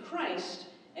between Christ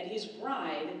and his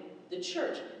bride, the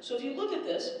church. So if you look at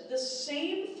this, the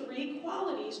same three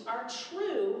qualities are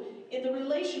true in the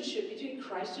relationship between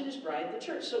Christ and his bride, the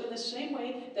church. So in the same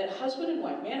way that husband and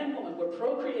wife, man and woman, we're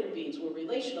procreative beings, we're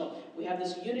relational, we have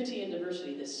this unity and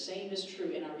diversity, the same is true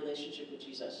in our relationship with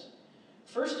Jesus.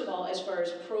 First of all, as far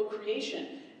as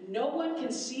procreation, no one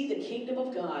can see the kingdom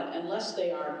of God unless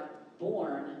they are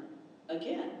born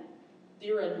again.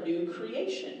 You're a new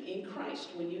creation in Christ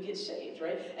when you get saved,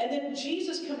 right? And then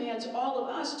Jesus commands all of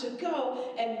us to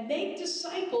go and make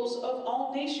disciples of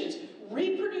all nations,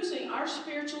 reproducing our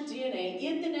spiritual DNA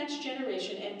in the next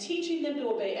generation and teaching them to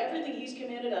obey everything he's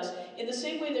commanded us. In the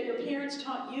same way that your parents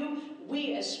taught you,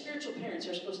 we as spiritual parents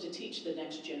are supposed to teach the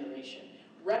next generation,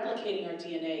 replicating our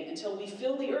DNA until we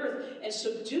fill the earth and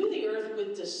subdue the earth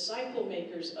with disciple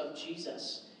makers of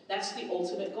Jesus. That's the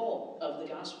ultimate goal of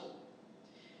the gospel.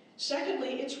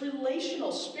 Secondly, it's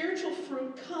relational. Spiritual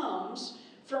fruit comes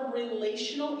from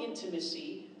relational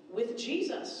intimacy with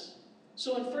Jesus.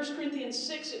 So in 1 Corinthians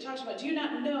 6, it talks about, do you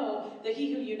not know that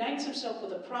he who unites himself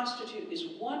with a prostitute is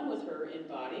one with her in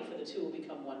body, for the two will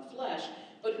become one flesh,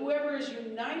 but whoever is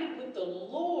united with the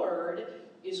Lord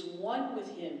is one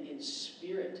with him in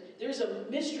spirit. There's a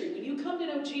mystery. When you come to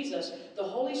know Jesus, the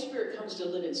Holy Spirit comes to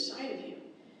live inside of you.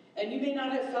 And you may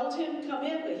not have felt him come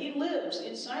in, but he lives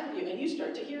inside of you. And you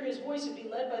start to hear his voice and be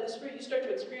led by the Spirit. You start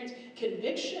to experience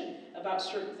conviction about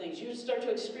certain things. You start to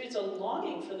experience a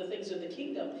longing for the things of the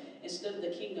kingdom instead of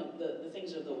the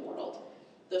things of the world.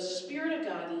 The Spirit of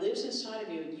God lives inside of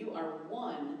you, and you are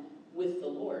one with the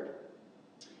Lord.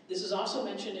 This is also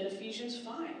mentioned in Ephesians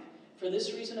 5. For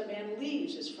this reason a man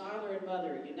leaves his father and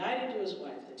mother, united to his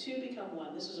wife. The two become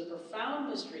one. This is a profound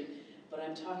mystery, but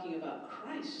I'm talking about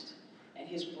Christ and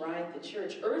his bride, the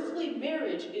church. Earthly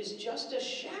marriage is just a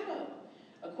shadow,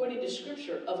 according to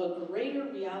Scripture, of a greater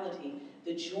reality,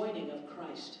 the joining of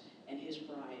Christ and his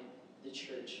bride, the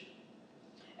church.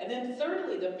 And then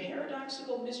thirdly, the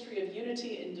paradoxical mystery of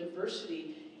unity and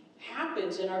diversity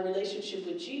happens in our relationship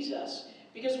with Jesus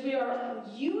because we are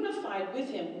unified with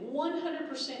him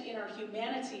 100% in our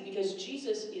humanity because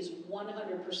Jesus is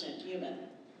 100% human.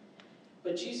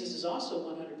 But Jesus is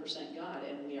also 100% God,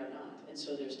 and we are not. And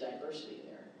so there's diversity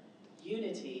there.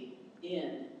 Unity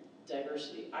in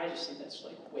diversity. I just think that's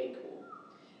like way cool.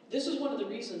 This is one of the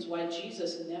reasons why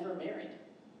Jesus never married.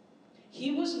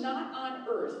 He was not on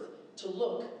earth to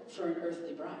look for an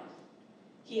earthly bride.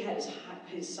 He had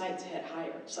his sights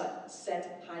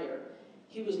set higher.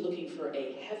 He was looking for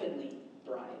a heavenly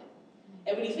bride.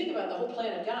 And when you think about the whole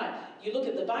plan of God, you look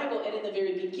at the Bible, and in the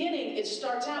very beginning, it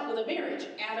starts out with a marriage,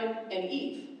 Adam and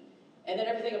Eve. And then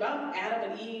everything about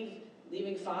Adam and Eve,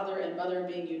 leaving father and mother and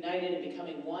being united and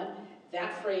becoming one,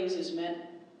 that phrase is meant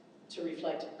to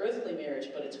reflect earthly marriage,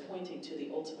 but it's pointing to the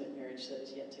ultimate marriage that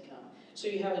is yet to come. So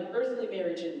you have an earthly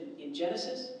marriage in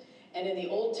Genesis, and in the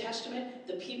Old Testament,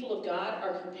 the people of God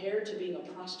are compared to being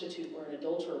a prostitute or an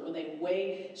adulterer. When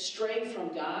they stray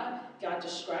from God, God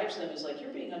describes them as like,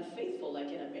 you're being unfaithful, like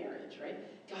in a marriage, right?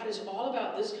 God is all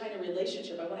about this kind of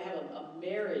relationship. I want to have a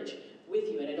marriage with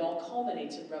you, and it all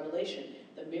culminates in Revelation,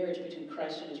 the marriage between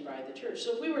Christ and his bride, the church.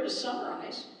 So if we were to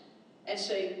summarize and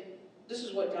say, this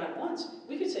is what God wants.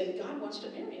 We could say God wants to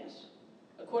marry us.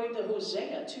 According to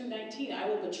Hosea 2:19, I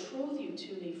will betroth you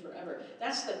to me forever.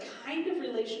 That's the kind of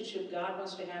relationship God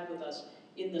wants to have with us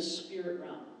in the spirit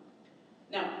realm.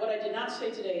 Now, what I did not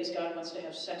say today is God wants to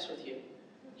have sex with you.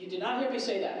 You did not hear me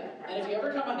say that. And if you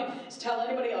ever come on, tell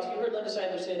anybody else, you heard Linda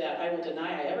Seidler say that, I will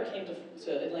deny I ever came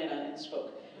to Atlanta and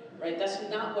spoke. Right? That's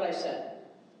not what I said.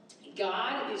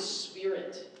 God is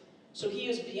spirit. So he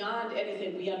is beyond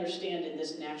anything we understand in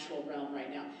this natural realm right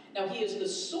now. Now, he is the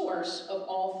source of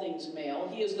all things male.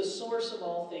 He is the source of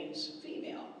all things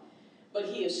female. But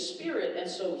he is spirit, and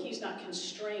so he's not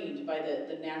constrained by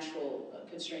the natural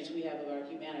constraints we have of our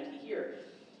humanity here.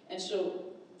 And so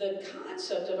the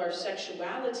concept of our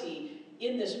sexuality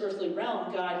in this earthly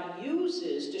realm, God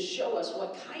uses to show us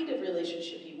what kind of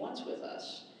relationship he wants with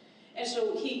us. And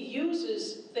so he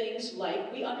uses things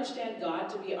like, we understand God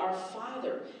to be our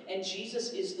Father, and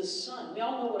Jesus is the Son. We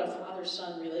all know what a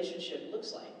father-son relationship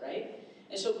looks like, right?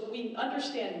 And so we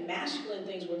understand masculine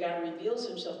things where God reveals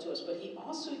himself to us, but he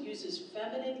also uses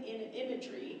feminine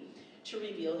imagery to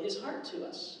reveal his heart to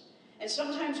us. And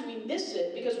sometimes we miss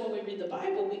it because when we read the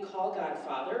Bible, we call God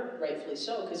Father, rightfully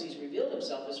so, because he's revealed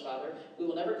himself as Father. We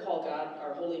will never call God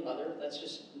our Holy Mother. That's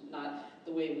just not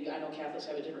the way I know Catholics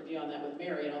have a different view on that with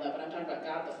Mary and all that, but I'm talking about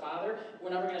God the Father. We're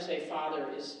never going to say Father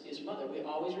is Mother. We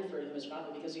always refer to him as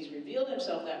Father because he's revealed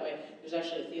himself that way. There's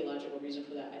actually a theological reason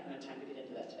for that. I don't have time to get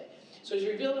into that today. So he's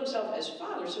revealed himself as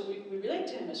Father, so we relate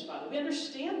to him as Father. We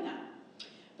understand that.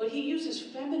 But he uses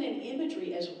feminine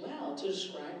imagery as well to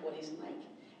describe what he's like.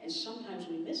 And sometimes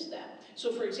we miss that.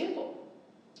 So for example,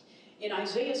 in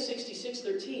Isaiah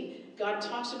 66:13, God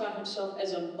talks about himself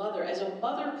as a mother. As a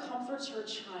mother comforts her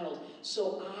child,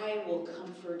 so I will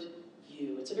comfort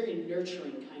you. It's a very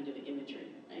nurturing kind of imagery,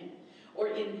 right? Or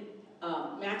in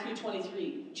Matthew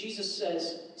 23, Jesus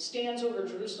stands over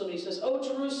Jerusalem, and he says, "Oh,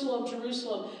 Jerusalem,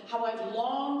 Jerusalem, how I've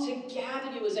longed to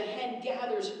gather you as a hen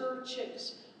gathers her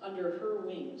chicks under her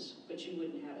wings, but you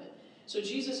wouldn't have it." So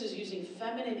Jesus is using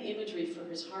feminine imagery for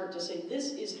his heart to say,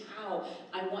 this is how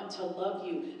I want to love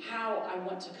you, how I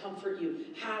want to comfort you,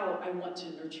 how I want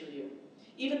to nurture you.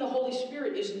 Even the Holy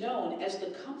Spirit is known as the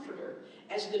comforter,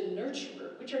 as the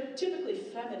nurturer, which are typically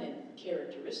feminine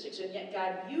characteristics, and yet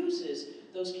God uses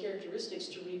those characteristics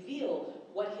to reveal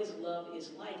what his love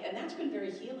is like. And that's been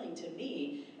very healing to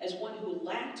me as one who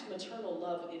lacked maternal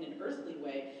love in an earthly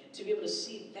way, to be able to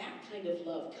see that kind of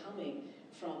love coming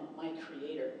from my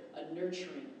Creator, a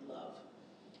nurturing love.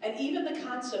 And even the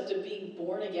concept of being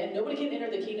born again, nobody can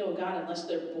enter the kingdom of God unless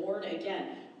they're born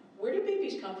again. Where do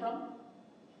babies come from?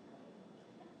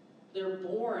 They're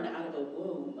born out of a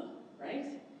womb,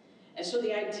 right? And so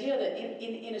the idea that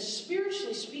in a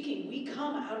spiritually speaking, we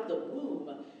come out of the womb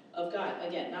of God.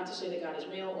 Again, not to say that God is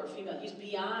male or female. He's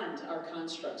beyond our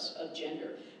constructs of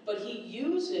gender. But he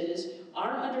uses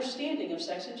our understanding of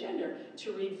sex and gender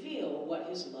to reveal what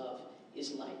his love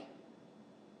is like.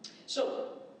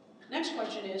 So, next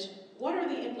question is, what are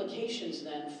the implications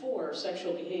then for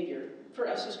sexual behavior for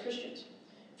us as Christians?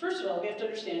 First of all, we have to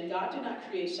understand God did not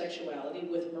create sexuality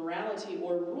with morality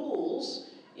or rules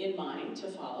in mind to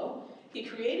follow. He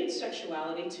created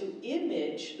sexuality to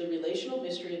image the relational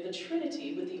mystery of the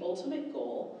Trinity with the ultimate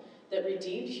goal that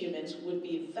redeemed humans would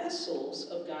be vessels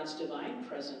of God's divine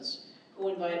presence who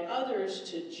invite others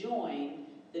to join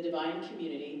the divine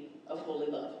community of holy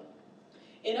love.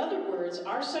 In other words,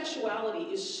 our sexuality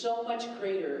is so much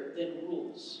greater than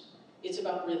rules. It's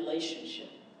about relationship.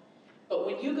 But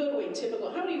when you go to a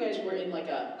typical, how many of you guys were in like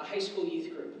a high school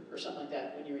youth group or something like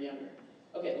that when you were younger?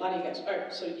 Okay, a lot of you guys. All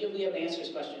right, so you'll be able to answer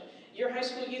this question. Your high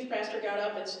school youth pastor got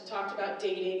up and talked about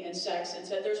dating and sex and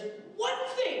said, there's one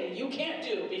thing you can't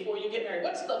do before you get married.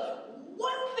 What's the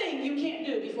one thing you can't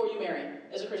do before you marry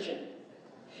as a Christian?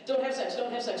 Don't have sex,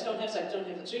 don't have sex, don't have sex, don't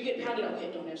have sex. So you get pounded,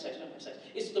 okay, don't have sex, don't have sex.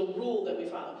 It's the rule that we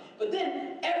follow. But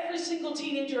then, every single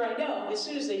teenager I know, as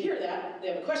soon as they hear that, they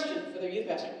have a question for their youth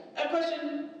pastor. I have a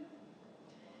question.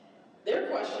 Their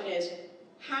question is,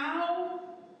 how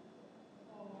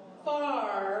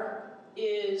far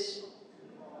is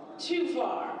too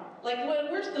far? Like,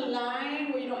 where's the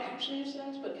line where you don't actually have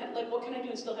sex, but like, what can I do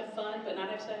and still have fun, but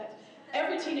not have sex?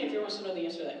 Every teenager wants to know the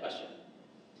answer to that question.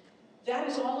 That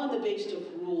is all on the basis of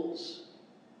rules.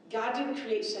 God didn't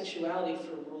create sexuality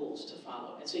for rules to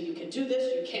follow. And so you can do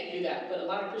this, you can't do that. But a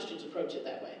lot of Christians approach it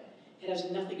that way. It has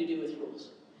nothing to do with rules.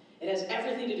 It has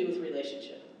everything to do with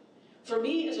relationship. For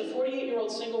me, as a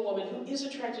 48-year-old single woman who is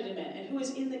attracted to men and who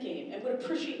is in the game and would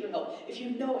appreciate your help, if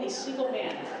you know a single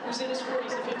man who's in his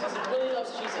 40s and 50s and really loves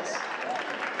Jesus,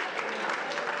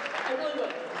 I really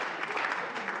would.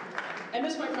 I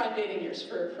miss my prime dating years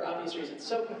for obvious reasons.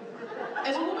 So,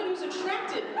 as a woman who's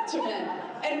attracted to men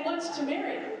and wants to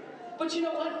marry, but you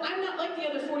know what? I'm not like the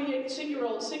other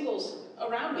 48-year-old singles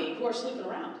around me who are sleeping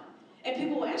around. And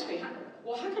people will ask me, how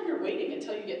come you're waiting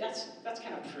until you get, that's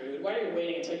kind of prude. Why are you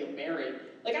waiting until you're married?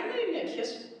 Like, I'm not even going to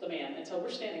kiss the man until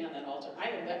we're standing on that altar. I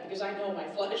am that, because I know my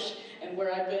flesh and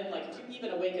where I've been. Like, if you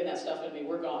even awaken that stuff in me,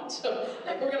 we're gone. So,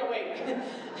 like, we're going to wait.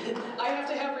 I have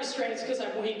to have restraints because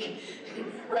I'm weak,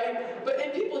 right?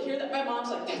 And people hear that. My mom's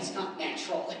like, that's not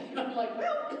natural. And I'm like,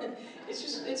 well,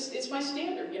 it's my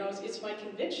standard. It's my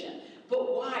conviction.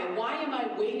 But why? Why am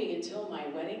I waiting until my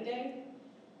wedding day?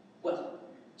 Well,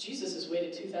 Jesus has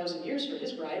waited 2,000 years for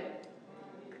his bride.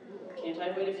 Can't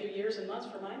I wait a few years and months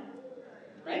for mine?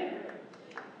 Right?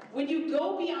 When you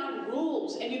go beyond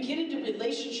rules and you get into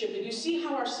relationship and you see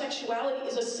how our sexuality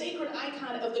is a sacred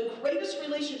icon of the greatest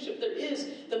relationship there is,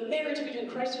 the marriage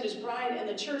between Christ and his bride and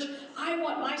the church, I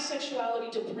want my sexuality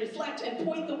to reflect and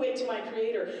point the way to my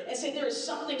Creator and say there is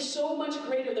something so much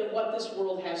greater than what this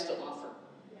world has to offer.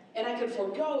 And I can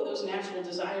forego those natural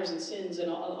desires and sins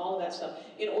and all of that stuff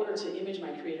in order to image my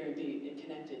Creator and be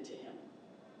connected to him.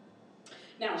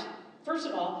 Now, first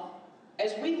of all,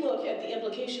 as we look at the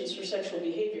implications for sexual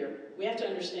behavior, we have to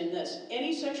understand this.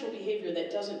 Any sexual behavior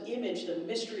that doesn't image the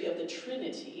mystery of the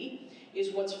Trinity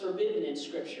is what's forbidden in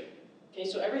Scripture. Okay,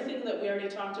 so everything that we already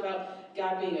talked about,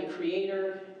 God being a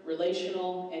creator,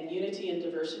 relational, and unity and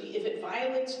diversity, if it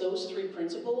violates those three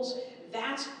principles,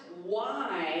 that's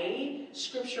why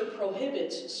Scripture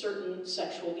prohibits certain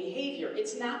sexual behavior.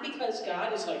 It's not because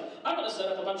God is like, I'm going to set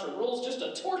up a bunch of rules just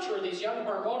to torture these young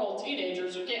hormonal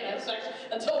teenagers who can't have sex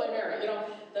until they marry.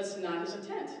 That's not his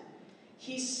intent.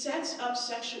 He sets up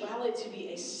sexuality to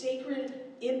be a sacred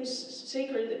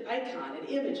icon, an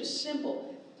image, a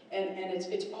symbol. And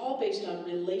it's all based on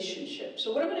relationship.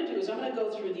 So what I'm going to do is I'm going to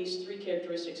go through these three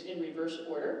characteristics in reverse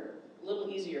order, a little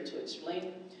easier to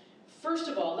explain. First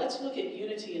of all, let's look at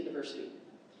unity and diversity.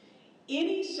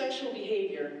 Any sexual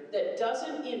behavior that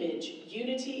doesn't image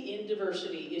unity in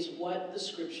diversity is what the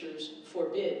Scriptures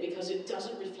forbid, because it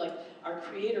doesn't reflect our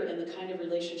Creator and the kind of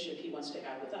relationship he wants to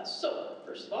have with us. So,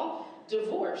 first of all,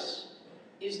 divorce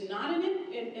is not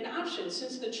an option,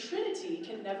 since the Trinity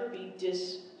can never be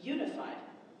disunified.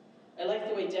 I like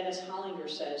the way Dennis Hollinger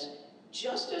says,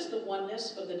 just as the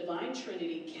oneness of the divine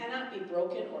Trinity cannot be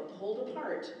broken or pulled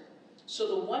apart, so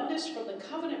the oneness from the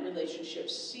covenant relationship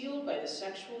sealed by the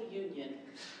sexual union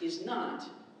is not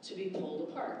to be pulled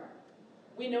apart.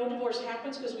 We know divorce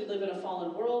happens because we live in a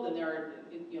fallen world, and there are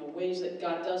ways that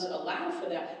God does allow for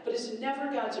that, but it's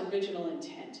never God's original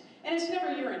intent. And it's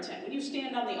never your intent. When you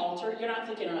stand on the altar, you're not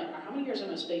thinking, how many years am I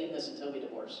going to stay in this until we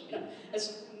divorce?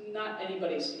 It's not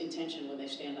anybody's intention when they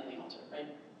stand on the altar, right?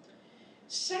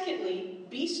 Secondly,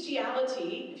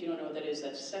 bestiality, if you don't know what that is,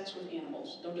 that's sex with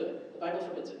animals. Don't do it. The Bible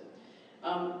forbids it.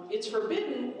 It's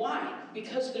forbidden. Why?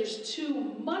 Because there's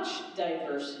too much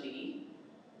diversity.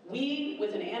 We,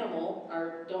 with an animal,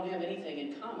 don't have anything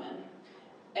in common,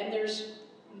 and there's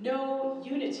no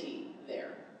unity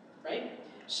there, right?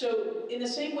 So, in the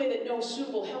same way that no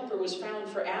suitable helper was found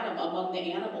for Adam among the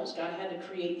animals, God had to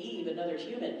create Eve, another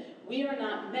human. We are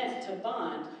not meant to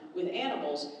bond with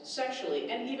animals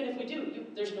sexually, and even if we do,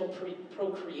 there's no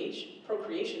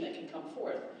procreation that can come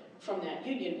forth from that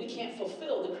union. We can't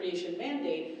fulfill the creation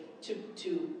mandate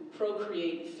to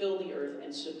procreate, fill the earth,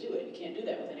 and subdue it. You can't do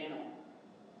that with an animal.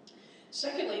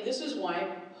 Thirdly, this is why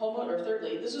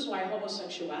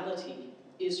homosexuality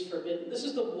is forbidden. This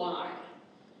is the why.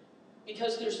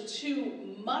 Because there's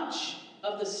too much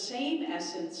of the same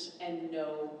essence and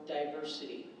no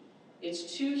diversity.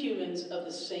 It's two humans of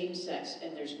the same sex,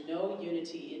 and there's no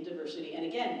unity in diversity. And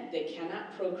again, they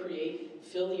cannot procreate,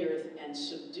 fill the earth, and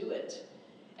subdue it.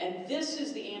 And this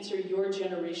is the answer your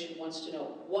generation wants to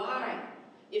know. Why?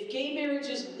 If gay marriage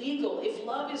is legal, if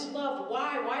love is love,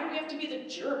 why? Why do we have to be the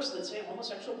jerks that say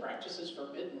homosexual practice is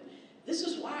forbidden? This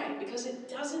is why, because it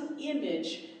doesn't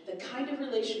image the kind of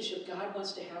relationship God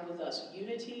wants to have with us,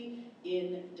 unity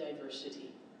in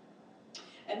diversity.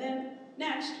 And then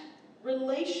next,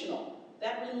 relational.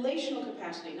 That relational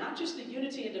capacity, not just the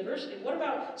unity and diversity. What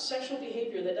about sexual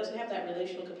behavior that doesn't have that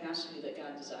relational capacity that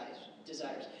God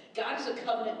desires? God is a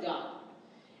covenant God,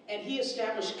 and he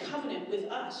established covenant with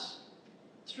us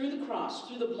through the cross,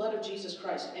 through the blood of Jesus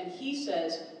Christ. And he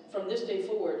says, from this day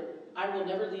forward, I will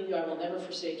never leave you, I will never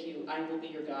forsake you, I will be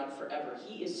your God forever.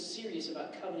 He is serious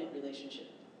about covenant relationship.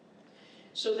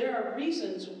 So there are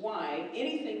reasons why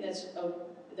anything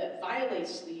that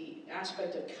violates the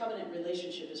aspect of covenant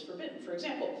relationship is forbidden. For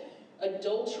example,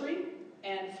 adultery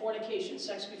and fornication,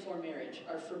 sex before marriage,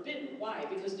 are forbidden. Why?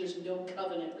 Because there's no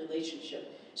covenant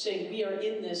relationship. saying we are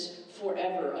in this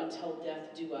forever until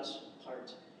death do us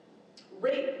part.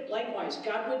 Rape, likewise,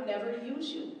 God would never use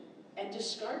you and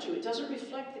discard you. It doesn't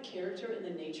reflect the character and the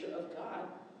nature of God.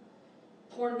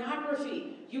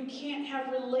 Pornography, you can't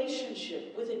have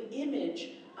relationship with an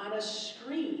image on a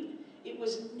screen. It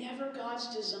was never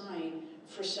God's design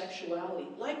for sexuality.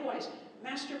 Likewise,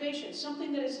 masturbation,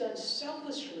 something that is done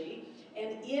selfishly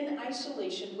and in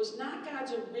isolation, was not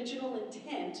God's original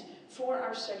intent for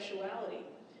our sexuality.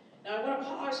 Now I want to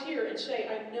pause here and say,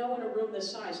 I know in a room this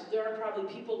size, there are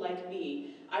probably people like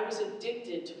me. I was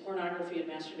addicted to pornography and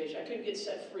masturbation. I couldn't get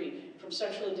set free from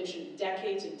sexual addiction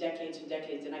decades and decades and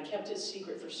decades, and I kept it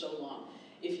secret for so long.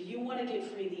 If you want to get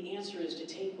free, the answer is to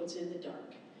take what's in the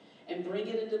dark and bring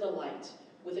it into the light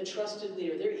with a trusted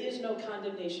leader. There is no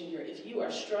condemnation here. If you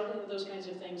are struggling with those kinds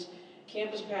of things,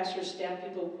 campus pastors, staff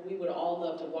people, we would all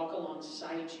love to walk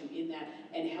alongside you in that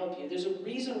and help you. There's a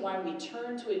reason why we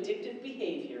turn to addictive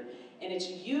behavior, and it's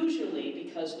usually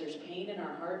because there's pain in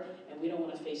our heart and we don't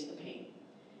want to face the pain.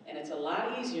 And it's a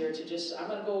lot easier to just, I'm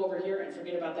going to go over here and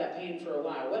forget about that pain for a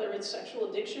while. Whether it's sexual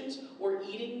addictions or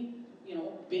eating,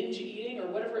 binge eating or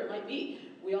whatever it might be.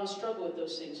 We all struggle with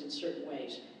those things in certain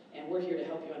ways, and we're here to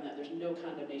help you on that. There's no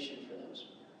condemnation for those.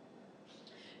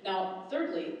 Now,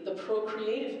 thirdly, the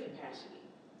procreative capacity.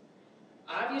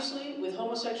 Obviously, with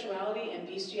homosexuality and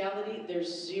bestiality,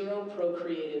 there's zero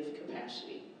procreative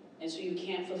capacity. And so you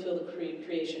can't fulfill the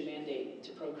creation mandate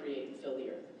to procreate and fill the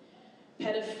earth.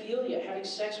 Pedophilia, having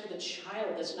sex with a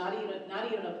child that's not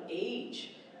even of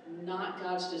age, not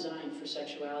God's design for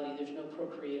sexuality. There's no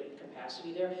procreative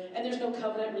capacity there. And there's no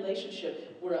covenant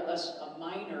relationship where a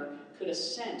minor could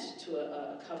assent to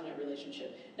a covenant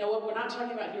relationship. Now, what we're not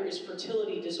talking about here is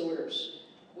fertility disorders.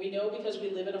 We know because we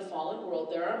live in a fallen world,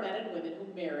 there are men and women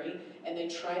who marry and they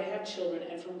try to have children,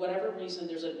 and for whatever reason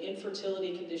there's an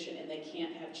infertility condition and they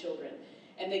can't have children.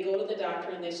 And they go to the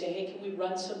doctor and they say, hey, can we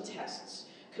run some tests?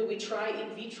 Could we try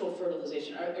in vitro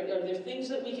fertilization? Are there things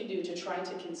that we can do to try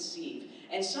to conceive?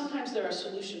 And sometimes there are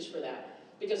solutions for that,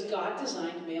 because God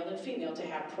designed male and female to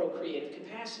have procreative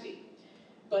capacity.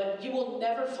 But you will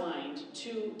never find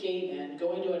two gay men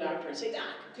going to a doctor and say, Doc,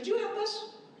 could you help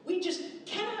us? We just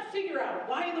cannot figure out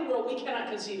why in the world we cannot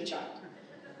conceive a child.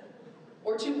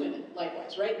 Or two women,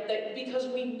 likewise, right? Because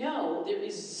we know there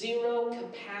is zero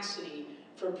capacity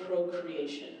for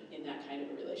procreation in that kind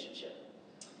of a relationship.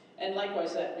 And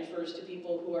likewise, that refers to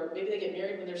people who are, maybe they get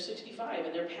married when they're 65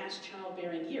 and they're past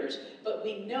childbearing years. But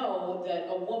we know that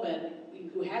a woman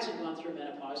who hasn't gone through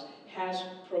menopause has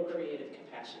procreative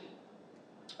capacity.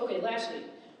 Okay, lastly,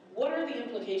 what are the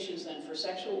implications then for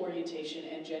sexual orientation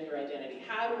and gender identity?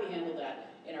 How do we handle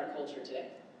that in our culture today?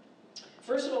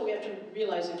 First of all, we have to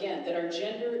realize again that our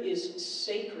gender is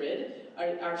sacred.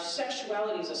 Our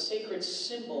sexuality is a sacred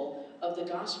symbol of the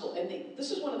gospel. And this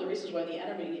is one of the reasons why the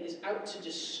enemy is out to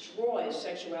destroy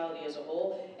sexuality as a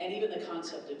whole and even the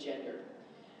concept of gender.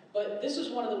 But this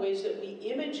is one of the ways that we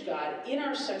image God in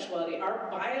our sexuality, our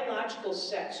biological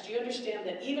sex. Do you understand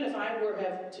that even if I were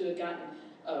to have gotten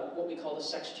what we call a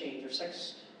sex change or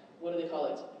sex, what do they call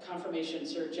it? Confirmation,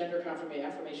 gender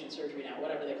affirmation surgery now,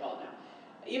 whatever they call it now.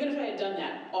 Even if I had done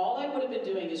that, all I would have been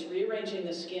doing is rearranging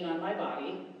the skin on my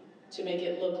body to make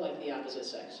it look like the opposite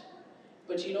sex.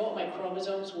 But you know what my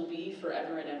chromosomes will be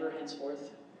forever and ever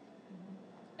henceforth?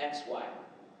 XY.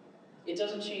 It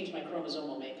doesn't change my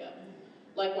chromosomal makeup.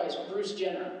 Likewise, Bruce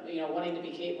Jenner, wanting to be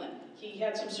Caitlyn. He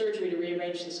had some surgery to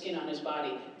rearrange the skin on his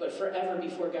body, but forever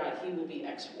before God, he will be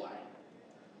XY.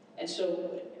 And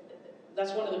so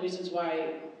that's one of the reasons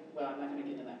why, well, I'm not going to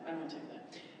get into that. I don't want to take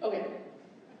that. Okay.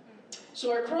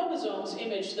 So our chromosomes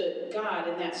image God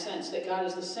in that sense, that God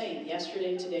is the same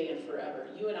yesterday, today, and forever.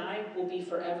 You and I will be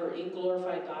forever in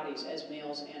glorified bodies as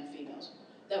males and females.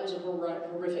 That was a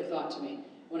horrific thought to me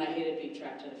when I hated being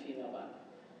trapped in a female body.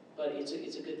 But it's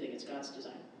a good thing. It's God's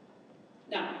design.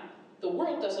 Now, the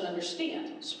world doesn't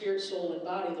understand spirit, soul, and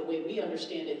body the way we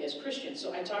understand it as Christians.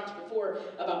 So I talked before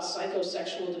about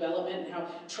psychosexual development and how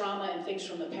trauma and things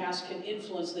from the past can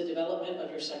influence the development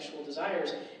of your sexual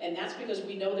desires. And that's because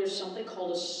we know there's something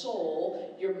called a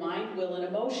soul, your mind, will, and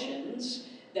emotions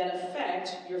that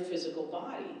affect your physical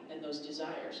body and those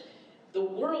desires. The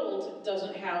world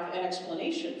doesn't have an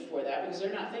explanation for that because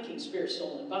they're not thinking spirit,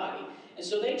 soul, and body. And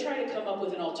so they try to come up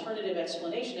with an alternative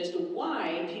explanation as to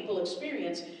why people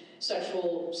experience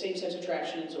sexual, same-sex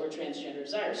attractions or transgender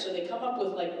desires. So they come up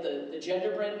with like the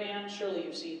genderbread man. Surely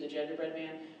you've seen the genderbread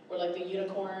man. Or like the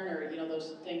unicorn, or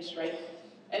those things, right?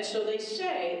 And so they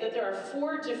say that there are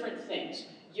 4 different things.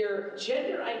 Your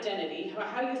gender identity,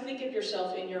 how you think of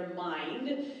yourself in your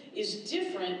mind, is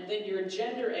different than your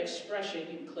gender expression.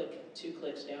 You can click 2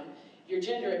 clicks down. Your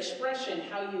gender expression,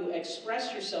 how you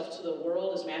express yourself to the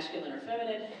world as masculine or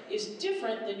feminine, is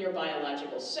different than your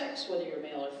biological sex, whether you're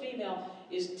male or female,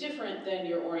 is different than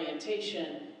your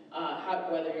orientation,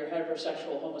 whether you're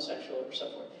heterosexual, homosexual, or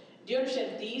so forth. Do you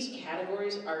understand? These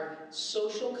categories are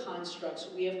social constructs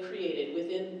we have created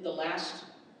within the last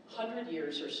 100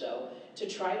 years or so to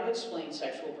try to explain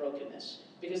sexual brokenness,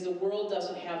 because the world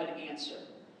doesn't have an answer.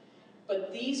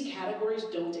 But these categories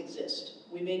don't exist.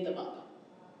 We made them up.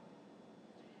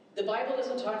 The Bible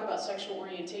doesn't talk about sexual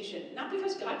orientation, not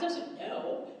because God doesn't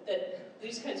know that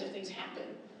these kinds of things happen.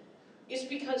 It's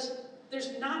because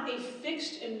there's not a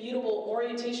fixed, immutable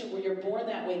orientation where you're born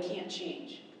that way, can't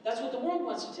change. That's what the world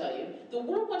wants to tell you. The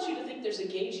world wants you to think there's a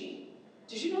gay gene.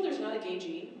 Did you know there's not a gay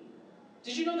gene?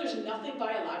 Did you know there's nothing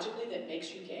biologically that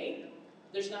makes you gay?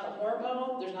 There's not a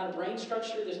hormone, there's not a brain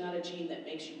structure, there's not a gene that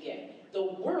makes you gay.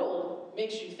 The world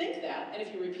makes you think that, and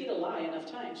if you repeat a lie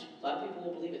enough times, a lot of people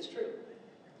will believe it's true.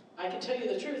 I can tell you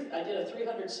the truth. I did a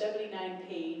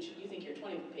 379-page, you think your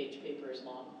 20-page paper is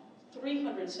long,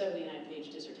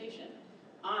 379-page dissertation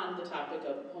on the topic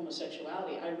of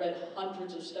homosexuality. I read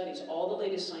hundreds of studies, all the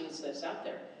latest science that's out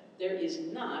there. There is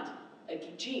not a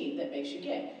gene that makes you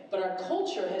gay. But our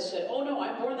culture has said, oh no,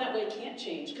 I'm born that way, can't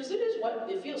change, because it is what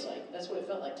it feels like. That's what it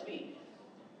felt like to me.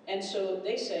 And so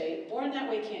they say, born that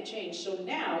way can't change. So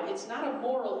now it's not a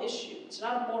moral issue. It's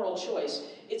not a moral choice.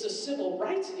 It's a civil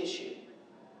rights issue.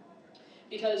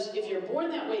 Because if you're born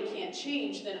that way, can't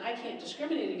change, then I can't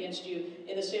discriminate against you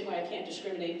in the same way I can't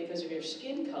discriminate because of your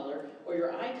skin color or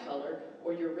your eye color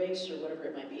or your race or whatever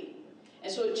it might be.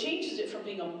 And so it changes it from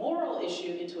being a moral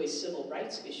issue into a civil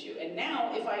rights issue. And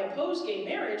now, if I oppose gay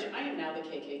marriage, I am now the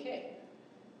KKK.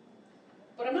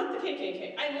 But I'm not the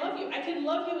KKK. I love you. I can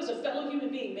love you as a fellow human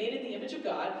being made in the image of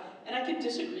God, and I can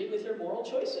disagree with your moral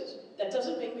choices. That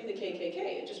doesn't make me the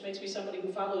KKK. It just makes me somebody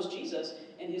who follows Jesus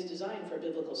and his design for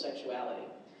biblical sexuality.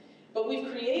 But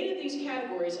we've created these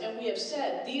categories, and we have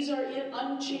said these are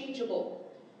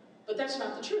unchangeable. But that's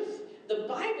not the truth. The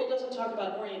Bible doesn't talk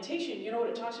about orientation. You know what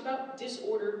it talks about?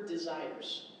 Disordered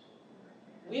desires.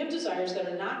 We have desires that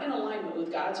are not in alignment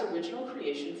with God's original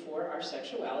creation for our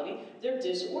sexuality. They're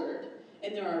disordered.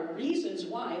 And there are reasons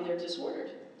why they're disordered.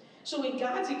 So in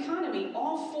God's economy,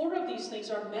 all four of these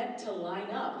things are meant to line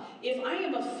up. If I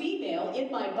am a female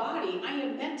in my body, I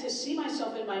am meant to see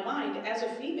myself in my mind as a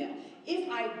female. If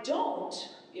I don't,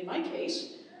 in my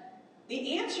case,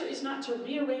 the answer is not to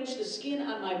rearrange the skin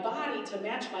on my body to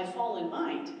match my fallen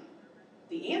mind.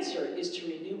 The answer is to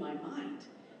renew my mind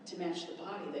to match the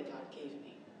body that God gave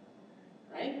me.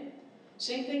 Right?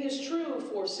 Same thing is true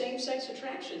for same-sex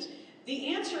attractions.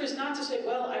 The answer is not to say,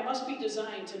 well, I must be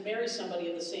designed to marry somebody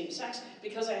of the same sex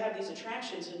because I have these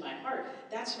attractions in my heart.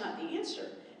 That's not the answer.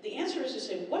 The answer is to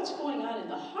say, what's going on in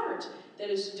the heart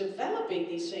that is developing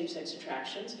these same-sex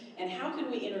attractions, and how can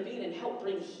we intervene and help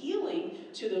bring healing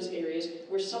to those areas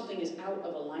where something is out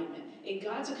of alignment? In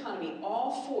God's economy,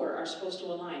 all four are supposed to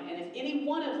align, and if any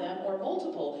one of them or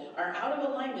multiple are out of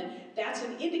alignment, that's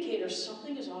an indicator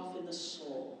something is off in the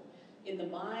soul. In the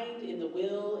mind, in the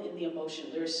will, in the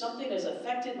emotion. There is something that has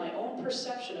affected my own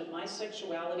perception of my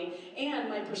sexuality and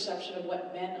my perception of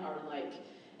what men are like.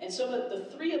 And so the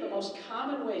three of the most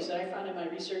common ways that I found in my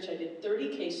research, I did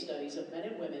 30 case studies of men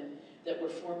and women that were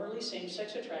formerly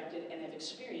same-sex attracted and have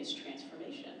experienced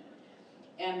transformation.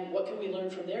 And what can we learn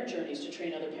from their journeys to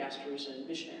train other pastors and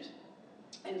missionaries?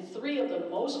 And three of the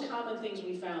most common things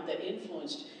we found that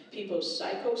influenced people's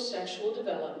psychosexual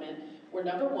development were,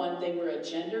 number one, they were a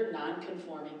gender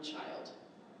non-conforming child.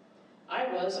 I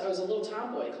was a little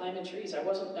tomboy climbing trees. I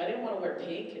didn't want to wear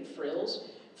pink and frills.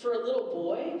 For a little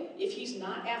boy, if he's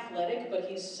not athletic, but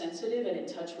he's sensitive and in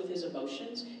touch with his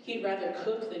emotions, he'd rather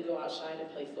cook than go outside and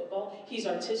play football. He's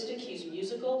artistic, he's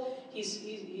musical,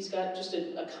 he's got just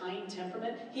a kind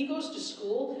temperament. He goes to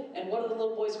school, and what do the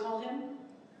little boys call him?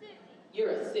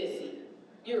 You're a sissy.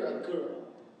 You're a girl.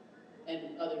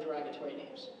 And other derogatory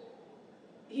names.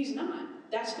 He's not.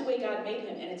 That's the way God made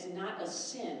him, and it's not a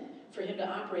sin for him to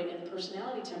operate in the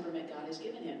personality temperament God has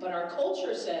given him. But our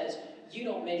culture says, you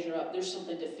don't measure up. There's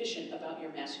something deficient about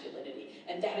your masculinity.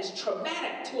 And that is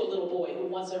traumatic to a little boy who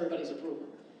wants everybody's approval.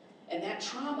 And that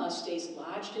trauma stays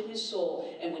lodged in his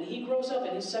soul. And when he grows up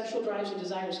and his sexual drives and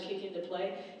desires kick into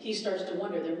play, he starts to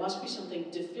wonder, there must be something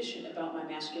deficient about my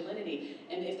masculinity.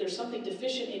 And if there's something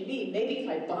deficient in me, maybe if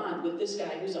I bond with this guy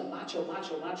who's a macho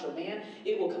man,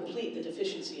 it will complete the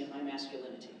deficiency in my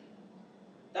masculinity.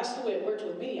 That's the way it worked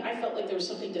with me. I felt like there was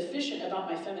something deficient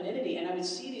about my femininity, and I would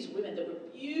see these women that were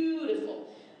beautiful.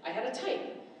 I had a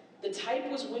type. The type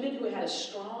was women who had a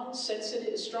strong,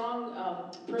 sensitive,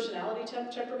 personality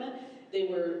temperament. They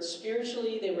were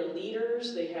spiritually, they were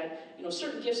leaders, they had,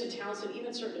 certain gifts and talents and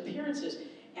even certain appearances.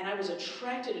 And I was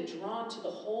attracted and drawn to the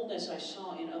wholeness I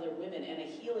saw in other women. And a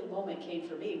healing moment came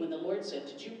for me when the Lord said,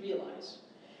 did you realize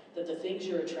that the things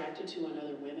you're attracted to in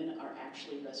other women are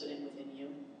actually resident within you?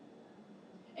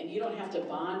 And you don't have to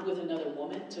bond with another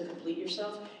woman to complete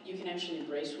yourself. You can actually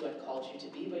embrace who I've called you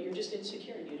to be, but you're just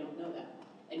insecure and you don't know that.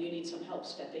 And you need some help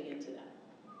stepping into that.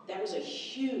 That was a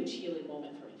huge healing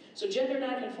moment for me. So gender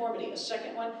nonconformity. A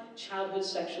second one, childhood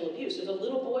sexual abuse. If a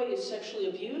little boy is sexually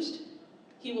abused,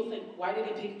 he will think, why did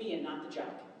he pick me and not the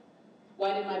jock?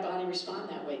 Why did my body respond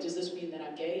that way? Does this mean that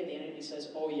I'm gay? And the enemy says,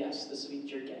 oh yes, this means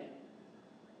you're gay.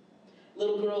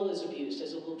 Little girl is abused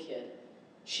as a little kid.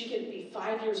 She can be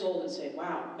 5 years old and say,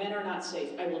 wow, men are not safe.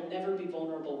 I will never be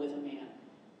vulnerable with a man.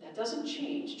 That doesn't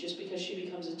change just because she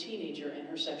becomes a teenager and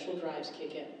her sexual drives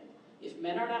kick in. If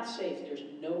men are not safe, there's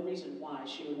no reason why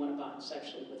she would want to bond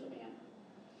sexually with a man.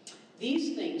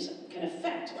 These things can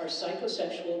affect our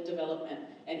psychosexual development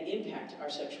and impact our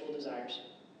sexual desires.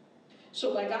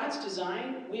 So by God's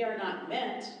design, we are not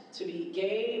meant to be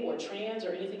gay or trans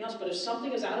or anything else, but if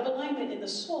something is out of alignment in the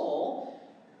soul,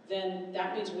 then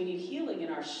that means we need healing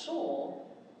in our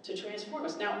soul to transform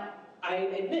us. Now, I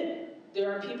admit,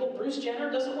 there are people, Bruce Jenner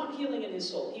doesn't want healing in his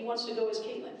soul. He wants to go as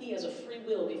Caitlyn. He has a free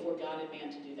will before God and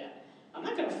man to do that. I'm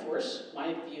not going to force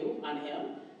my view on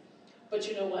him. But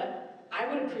you know what? I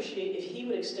would appreciate if he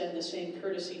would extend the same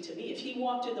courtesy to me. If he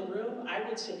walked in the room, I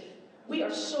would say, we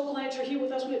are so glad you're here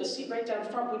with us. We have a seat right down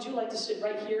front. Would you like to sit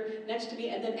right here next to me?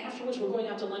 And then afterwards, we're going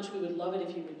out to lunch. We would love it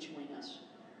if you would join us.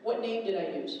 What name did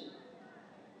I use?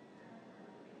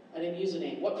 I didn't use a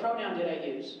name. What pronoun did I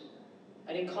use?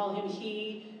 I didn't call him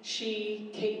he,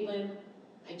 she, Caitlyn.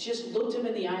 I just looked him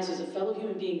in the eyes as a fellow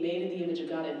human being made in the image of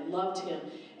God and loved him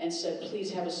and said,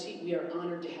 please have a seat. We are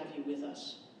honored to have you with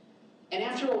us. And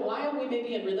after a while, we may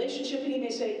be in relationship and he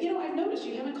may say, I've noticed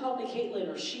you haven't called me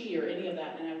Caitlyn or she or any of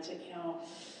that. And I would say,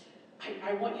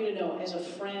 I want you to know, as a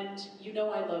friend,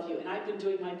 I love you. And I've been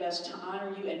doing my best to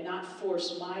honor you and not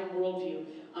force my worldview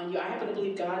on you. I happen to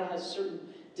believe God has certain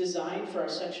design for our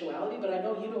sexuality, but I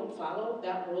know you don't follow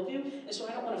that worldview, and so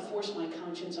I don't want to force my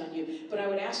conscience on you. But I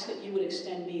would ask that you would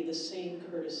extend me the same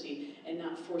courtesy and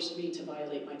not force me to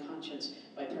violate my conscience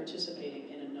by participating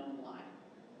in a known lie.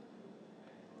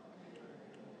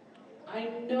 I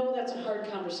know that's a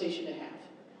hard conversation to have.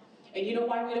 And you know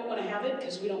why we don't want to have it?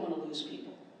 Because we don't want to lose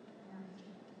people.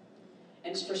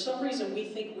 And for some reason, we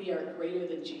think we are greater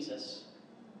than Jesus.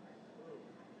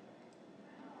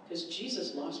 Because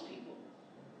Jesus lost people.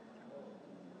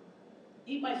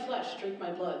 Eat my flesh, drink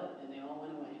my blood, and they all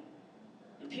went away.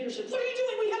 And Peter said, what are you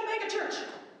doing? We have mega church.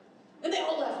 And they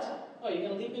all left. Oh, you're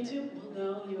going to leave me too?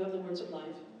 Well, no, you have the words of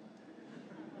life.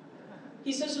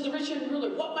 He says to the rich young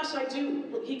ruler, what must I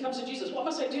do? He comes to Jesus. What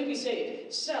must I do to be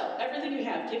saved? Sell everything you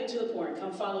have, give it to the poor, and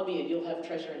come follow me, and you'll have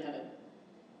treasure in heaven.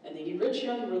 And the rich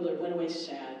young ruler went away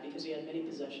sad because he had many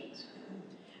possessions.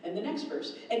 And the next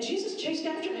verse, and Jesus chased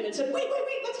after him and said, wait,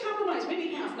 let's compromise.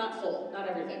 Maybe half, not full, not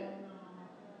everything.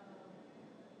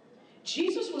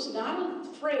 Jesus was not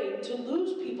afraid to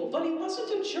lose people, but he wasn't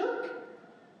a jerk.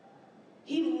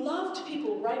 He loved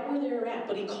people right where they were at,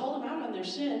 but he called them out on their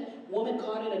sin. Woman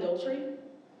caught in adultery,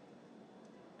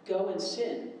 go and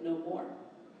sin no more.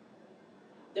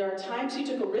 There are times he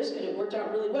took a risk and it worked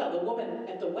out really well. The woman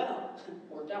at the well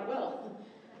worked out well.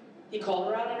 He called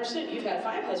her out on her sin. You've had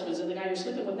 5 husbands and the guy you're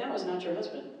sleeping with now is not your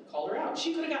husband. Called her out.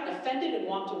 She could have gotten offended and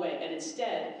walked away, and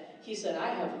instead, he said, I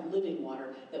have living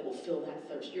water that will fill that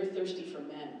thirst. You're thirsty for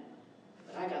men,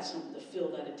 but I got something to fill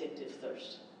that addictive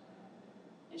thirst.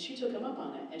 And she took him up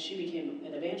on it, and she became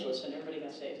an evangelist, and everybody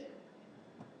got saved.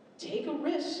 Take a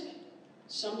risk.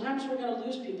 Sometimes we're going to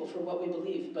lose people for what we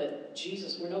believe, but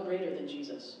Jesus, we're no greater than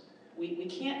Jesus. We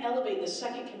can't elevate the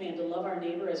second command to love our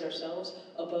neighbor as ourselves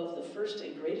above the first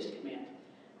and greatest command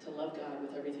to love God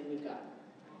with everything we've got.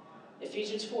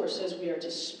 Ephesians 4 says we are to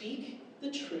speak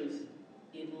the truth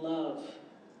in love.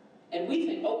 And we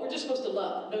think, we're just supposed to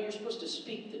love. No, you're supposed to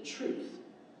speak the truth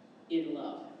in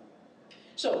love.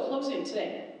 So, closing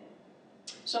today.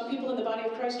 Some people in the body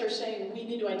of Christ are saying we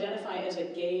need to identify as a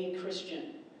gay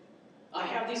Christian. I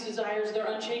have these desires, they're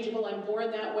unchangeable, I'm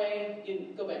born that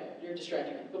way. Go back, you're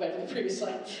distracting me. Go back to the previous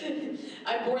slide.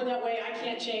 I'm born that way, I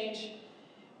can't change.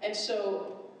 And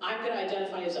so, I'm going to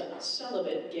identify as a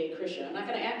celibate gay Christian. I'm not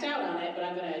going to act out on it, but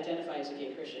I'm going to identify as a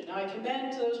gay Christian. Now, I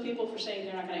commend those people for saying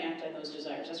they're not going to act on those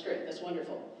desires. That's great. That's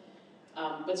wonderful.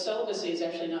 But celibacy is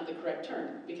actually not the correct term,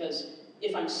 because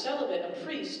If I'm celibate, a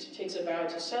priest takes a vow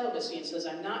to celibacy and says,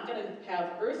 I'm not going to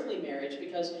have earthly marriage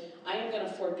because I am going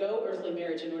to forego earthly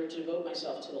marriage in order to devote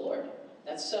myself to the Lord.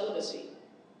 That's celibacy.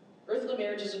 Earthly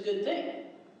marriage is a good thing.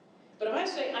 But if I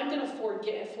say I'm going to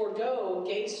forego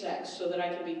gay sex so that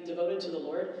I can be devoted to the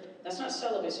Lord, that's not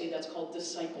celibacy, that's called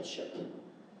discipleship.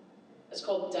 That's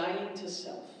called dying to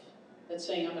self. That's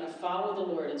saying I'm going to follow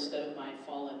the Lord instead of my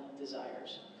fallen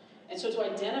desires. And so to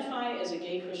identify as a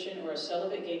gay Christian or a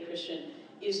celibate gay Christian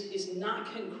is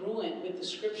not congruent with the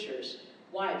scriptures.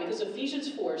 Why? Because Ephesians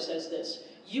 4 says this,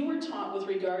 you were taught with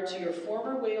regard to your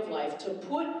former way of life to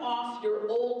put off your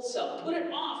old self. Put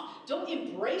it off. Don't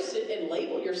embrace it and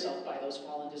label yourself by those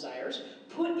fallen desires.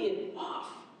 Put it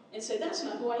off and say, that's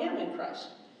not who I am in Christ.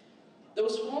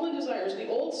 Those fallen desires, the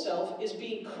old self, is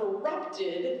being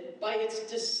corrupted by its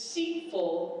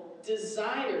deceitful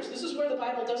desires. This is where the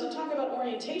Bible doesn't talk about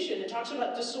orientation. It talks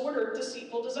about disordered,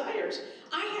 deceitful desires.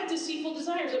 I had deceitful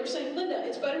desires that were saying, Linda,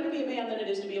 it's better to be a man than it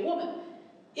is to be a woman.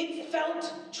 It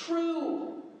felt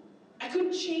true. I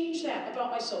couldn't change that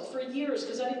about myself for years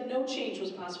because I didn't know change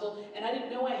was possible, and I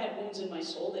didn't know I had wounds in my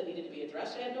soul that needed to be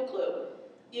addressed. I had no clue.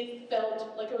 It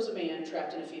felt like I was a man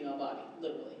trapped in a female body,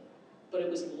 literally. But it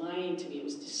was lying to me. It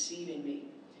was deceiving me.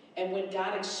 And when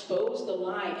God exposed the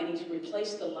lie and he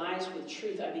replaced the lies with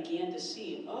truth, I began to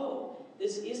see, oh,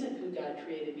 this isn't who God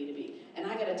created me to be. And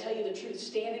I got to tell you the truth,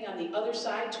 standing on the other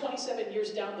side, 27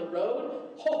 years down the road,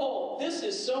 oh, this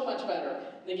is so much better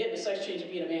than getting a sex change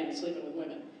and being a man and sleeping with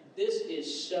women. This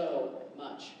is so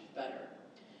much better.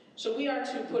 So we are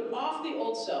to put off the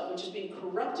old self, which is being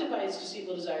corrupted by its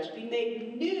deceitful desires, be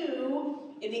made new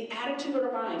in the attitude of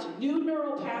our minds, new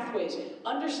neural pathways,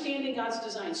 understanding God's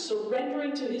design,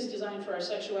 surrendering to his design for our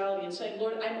sexuality, and saying,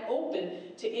 Lord, I'm open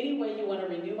to any way you want to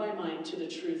renew my mind to the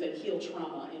truth and heal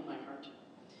trauma in my heart.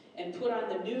 And put on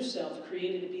the new self,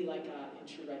 created to be like God in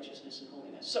true righteousness and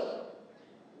holiness. So,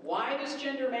 why does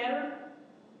gender matter?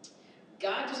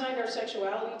 God designed our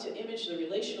sexuality to image the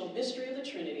relational mystery of the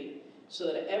Trinity so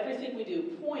that everything we do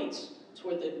points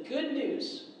toward the good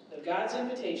news of God's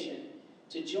invitation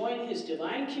to join his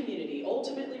divine community,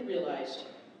 ultimately realized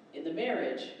in the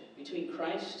marriage between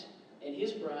Christ and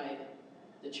his bride,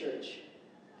 the church.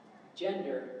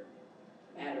 Gender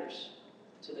matters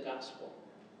to the gospel.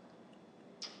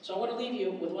 So I want to leave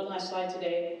you with one last slide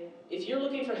today. If you're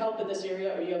looking for help in this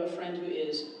area, or you have a friend who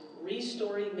is,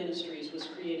 Restoring Ministries was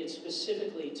created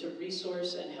specifically to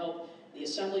resource and help the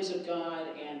Assemblies of God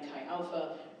and Chi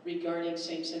Alpha regarding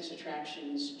same-sex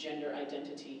attractions, gender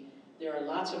identity. There are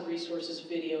lots of resources,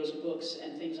 videos, books,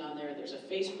 and things on there. There's a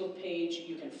Facebook page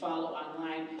you can follow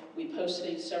online. We post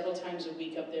things several times a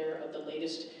week up there of the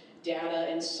latest data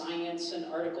and science and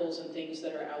articles and things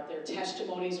that are out there,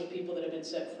 testimonies of people that have been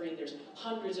set free. There's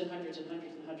hundreds and hundreds and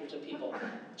hundreds and hundreds of people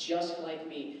just like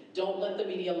me. Don't let the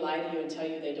media lie to you and tell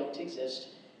you they don't exist.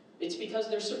 It's because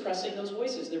they're suppressing those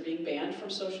voices. They're being banned from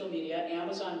social media.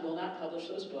 Amazon will not publish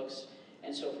those books,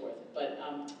 and so forth. But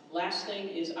last thing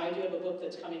is, I do have a book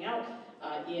that's coming out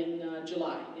in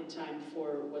July, in time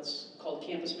for what's called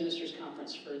Campus Ministers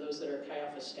Conference for those that are Chi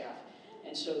Alpha staff.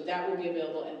 And so that will be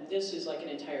available, and this is like an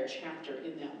entire chapter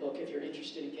in that book if you're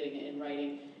interested in getting it in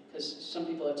writing, because some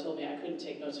people have told me I couldn't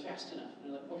take notes fast enough.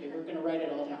 And they're like, okay, we're going to write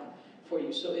it all down for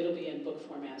you. So it'll be in book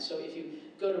format. So if you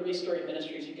go to Restoring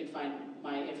Ministries, you can find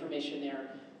my information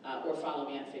there, or follow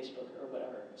me on Facebook or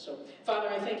whatever. So, Father,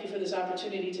 I thank you for this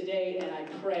opportunity today, and I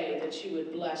pray that you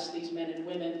would bless these men and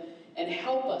women and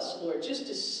help us, Lord, just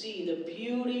to see the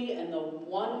beauty and the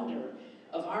wonder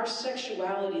of our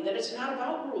sexuality, that it's not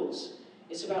about rules.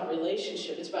 It's about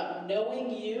relationship. It's about knowing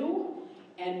you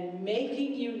and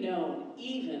making you known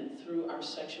even through our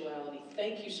sexuality.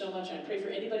 Thank you so much. And I pray for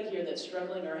anybody here that's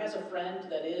struggling or has a friend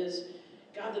that is,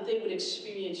 God, that they would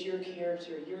experience your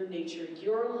character, your nature,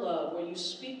 your love, where you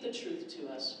speak the truth to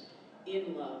us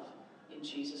in love, in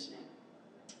Jesus'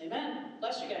 name. Amen.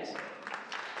 Bless you guys.